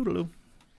 Toodaloo.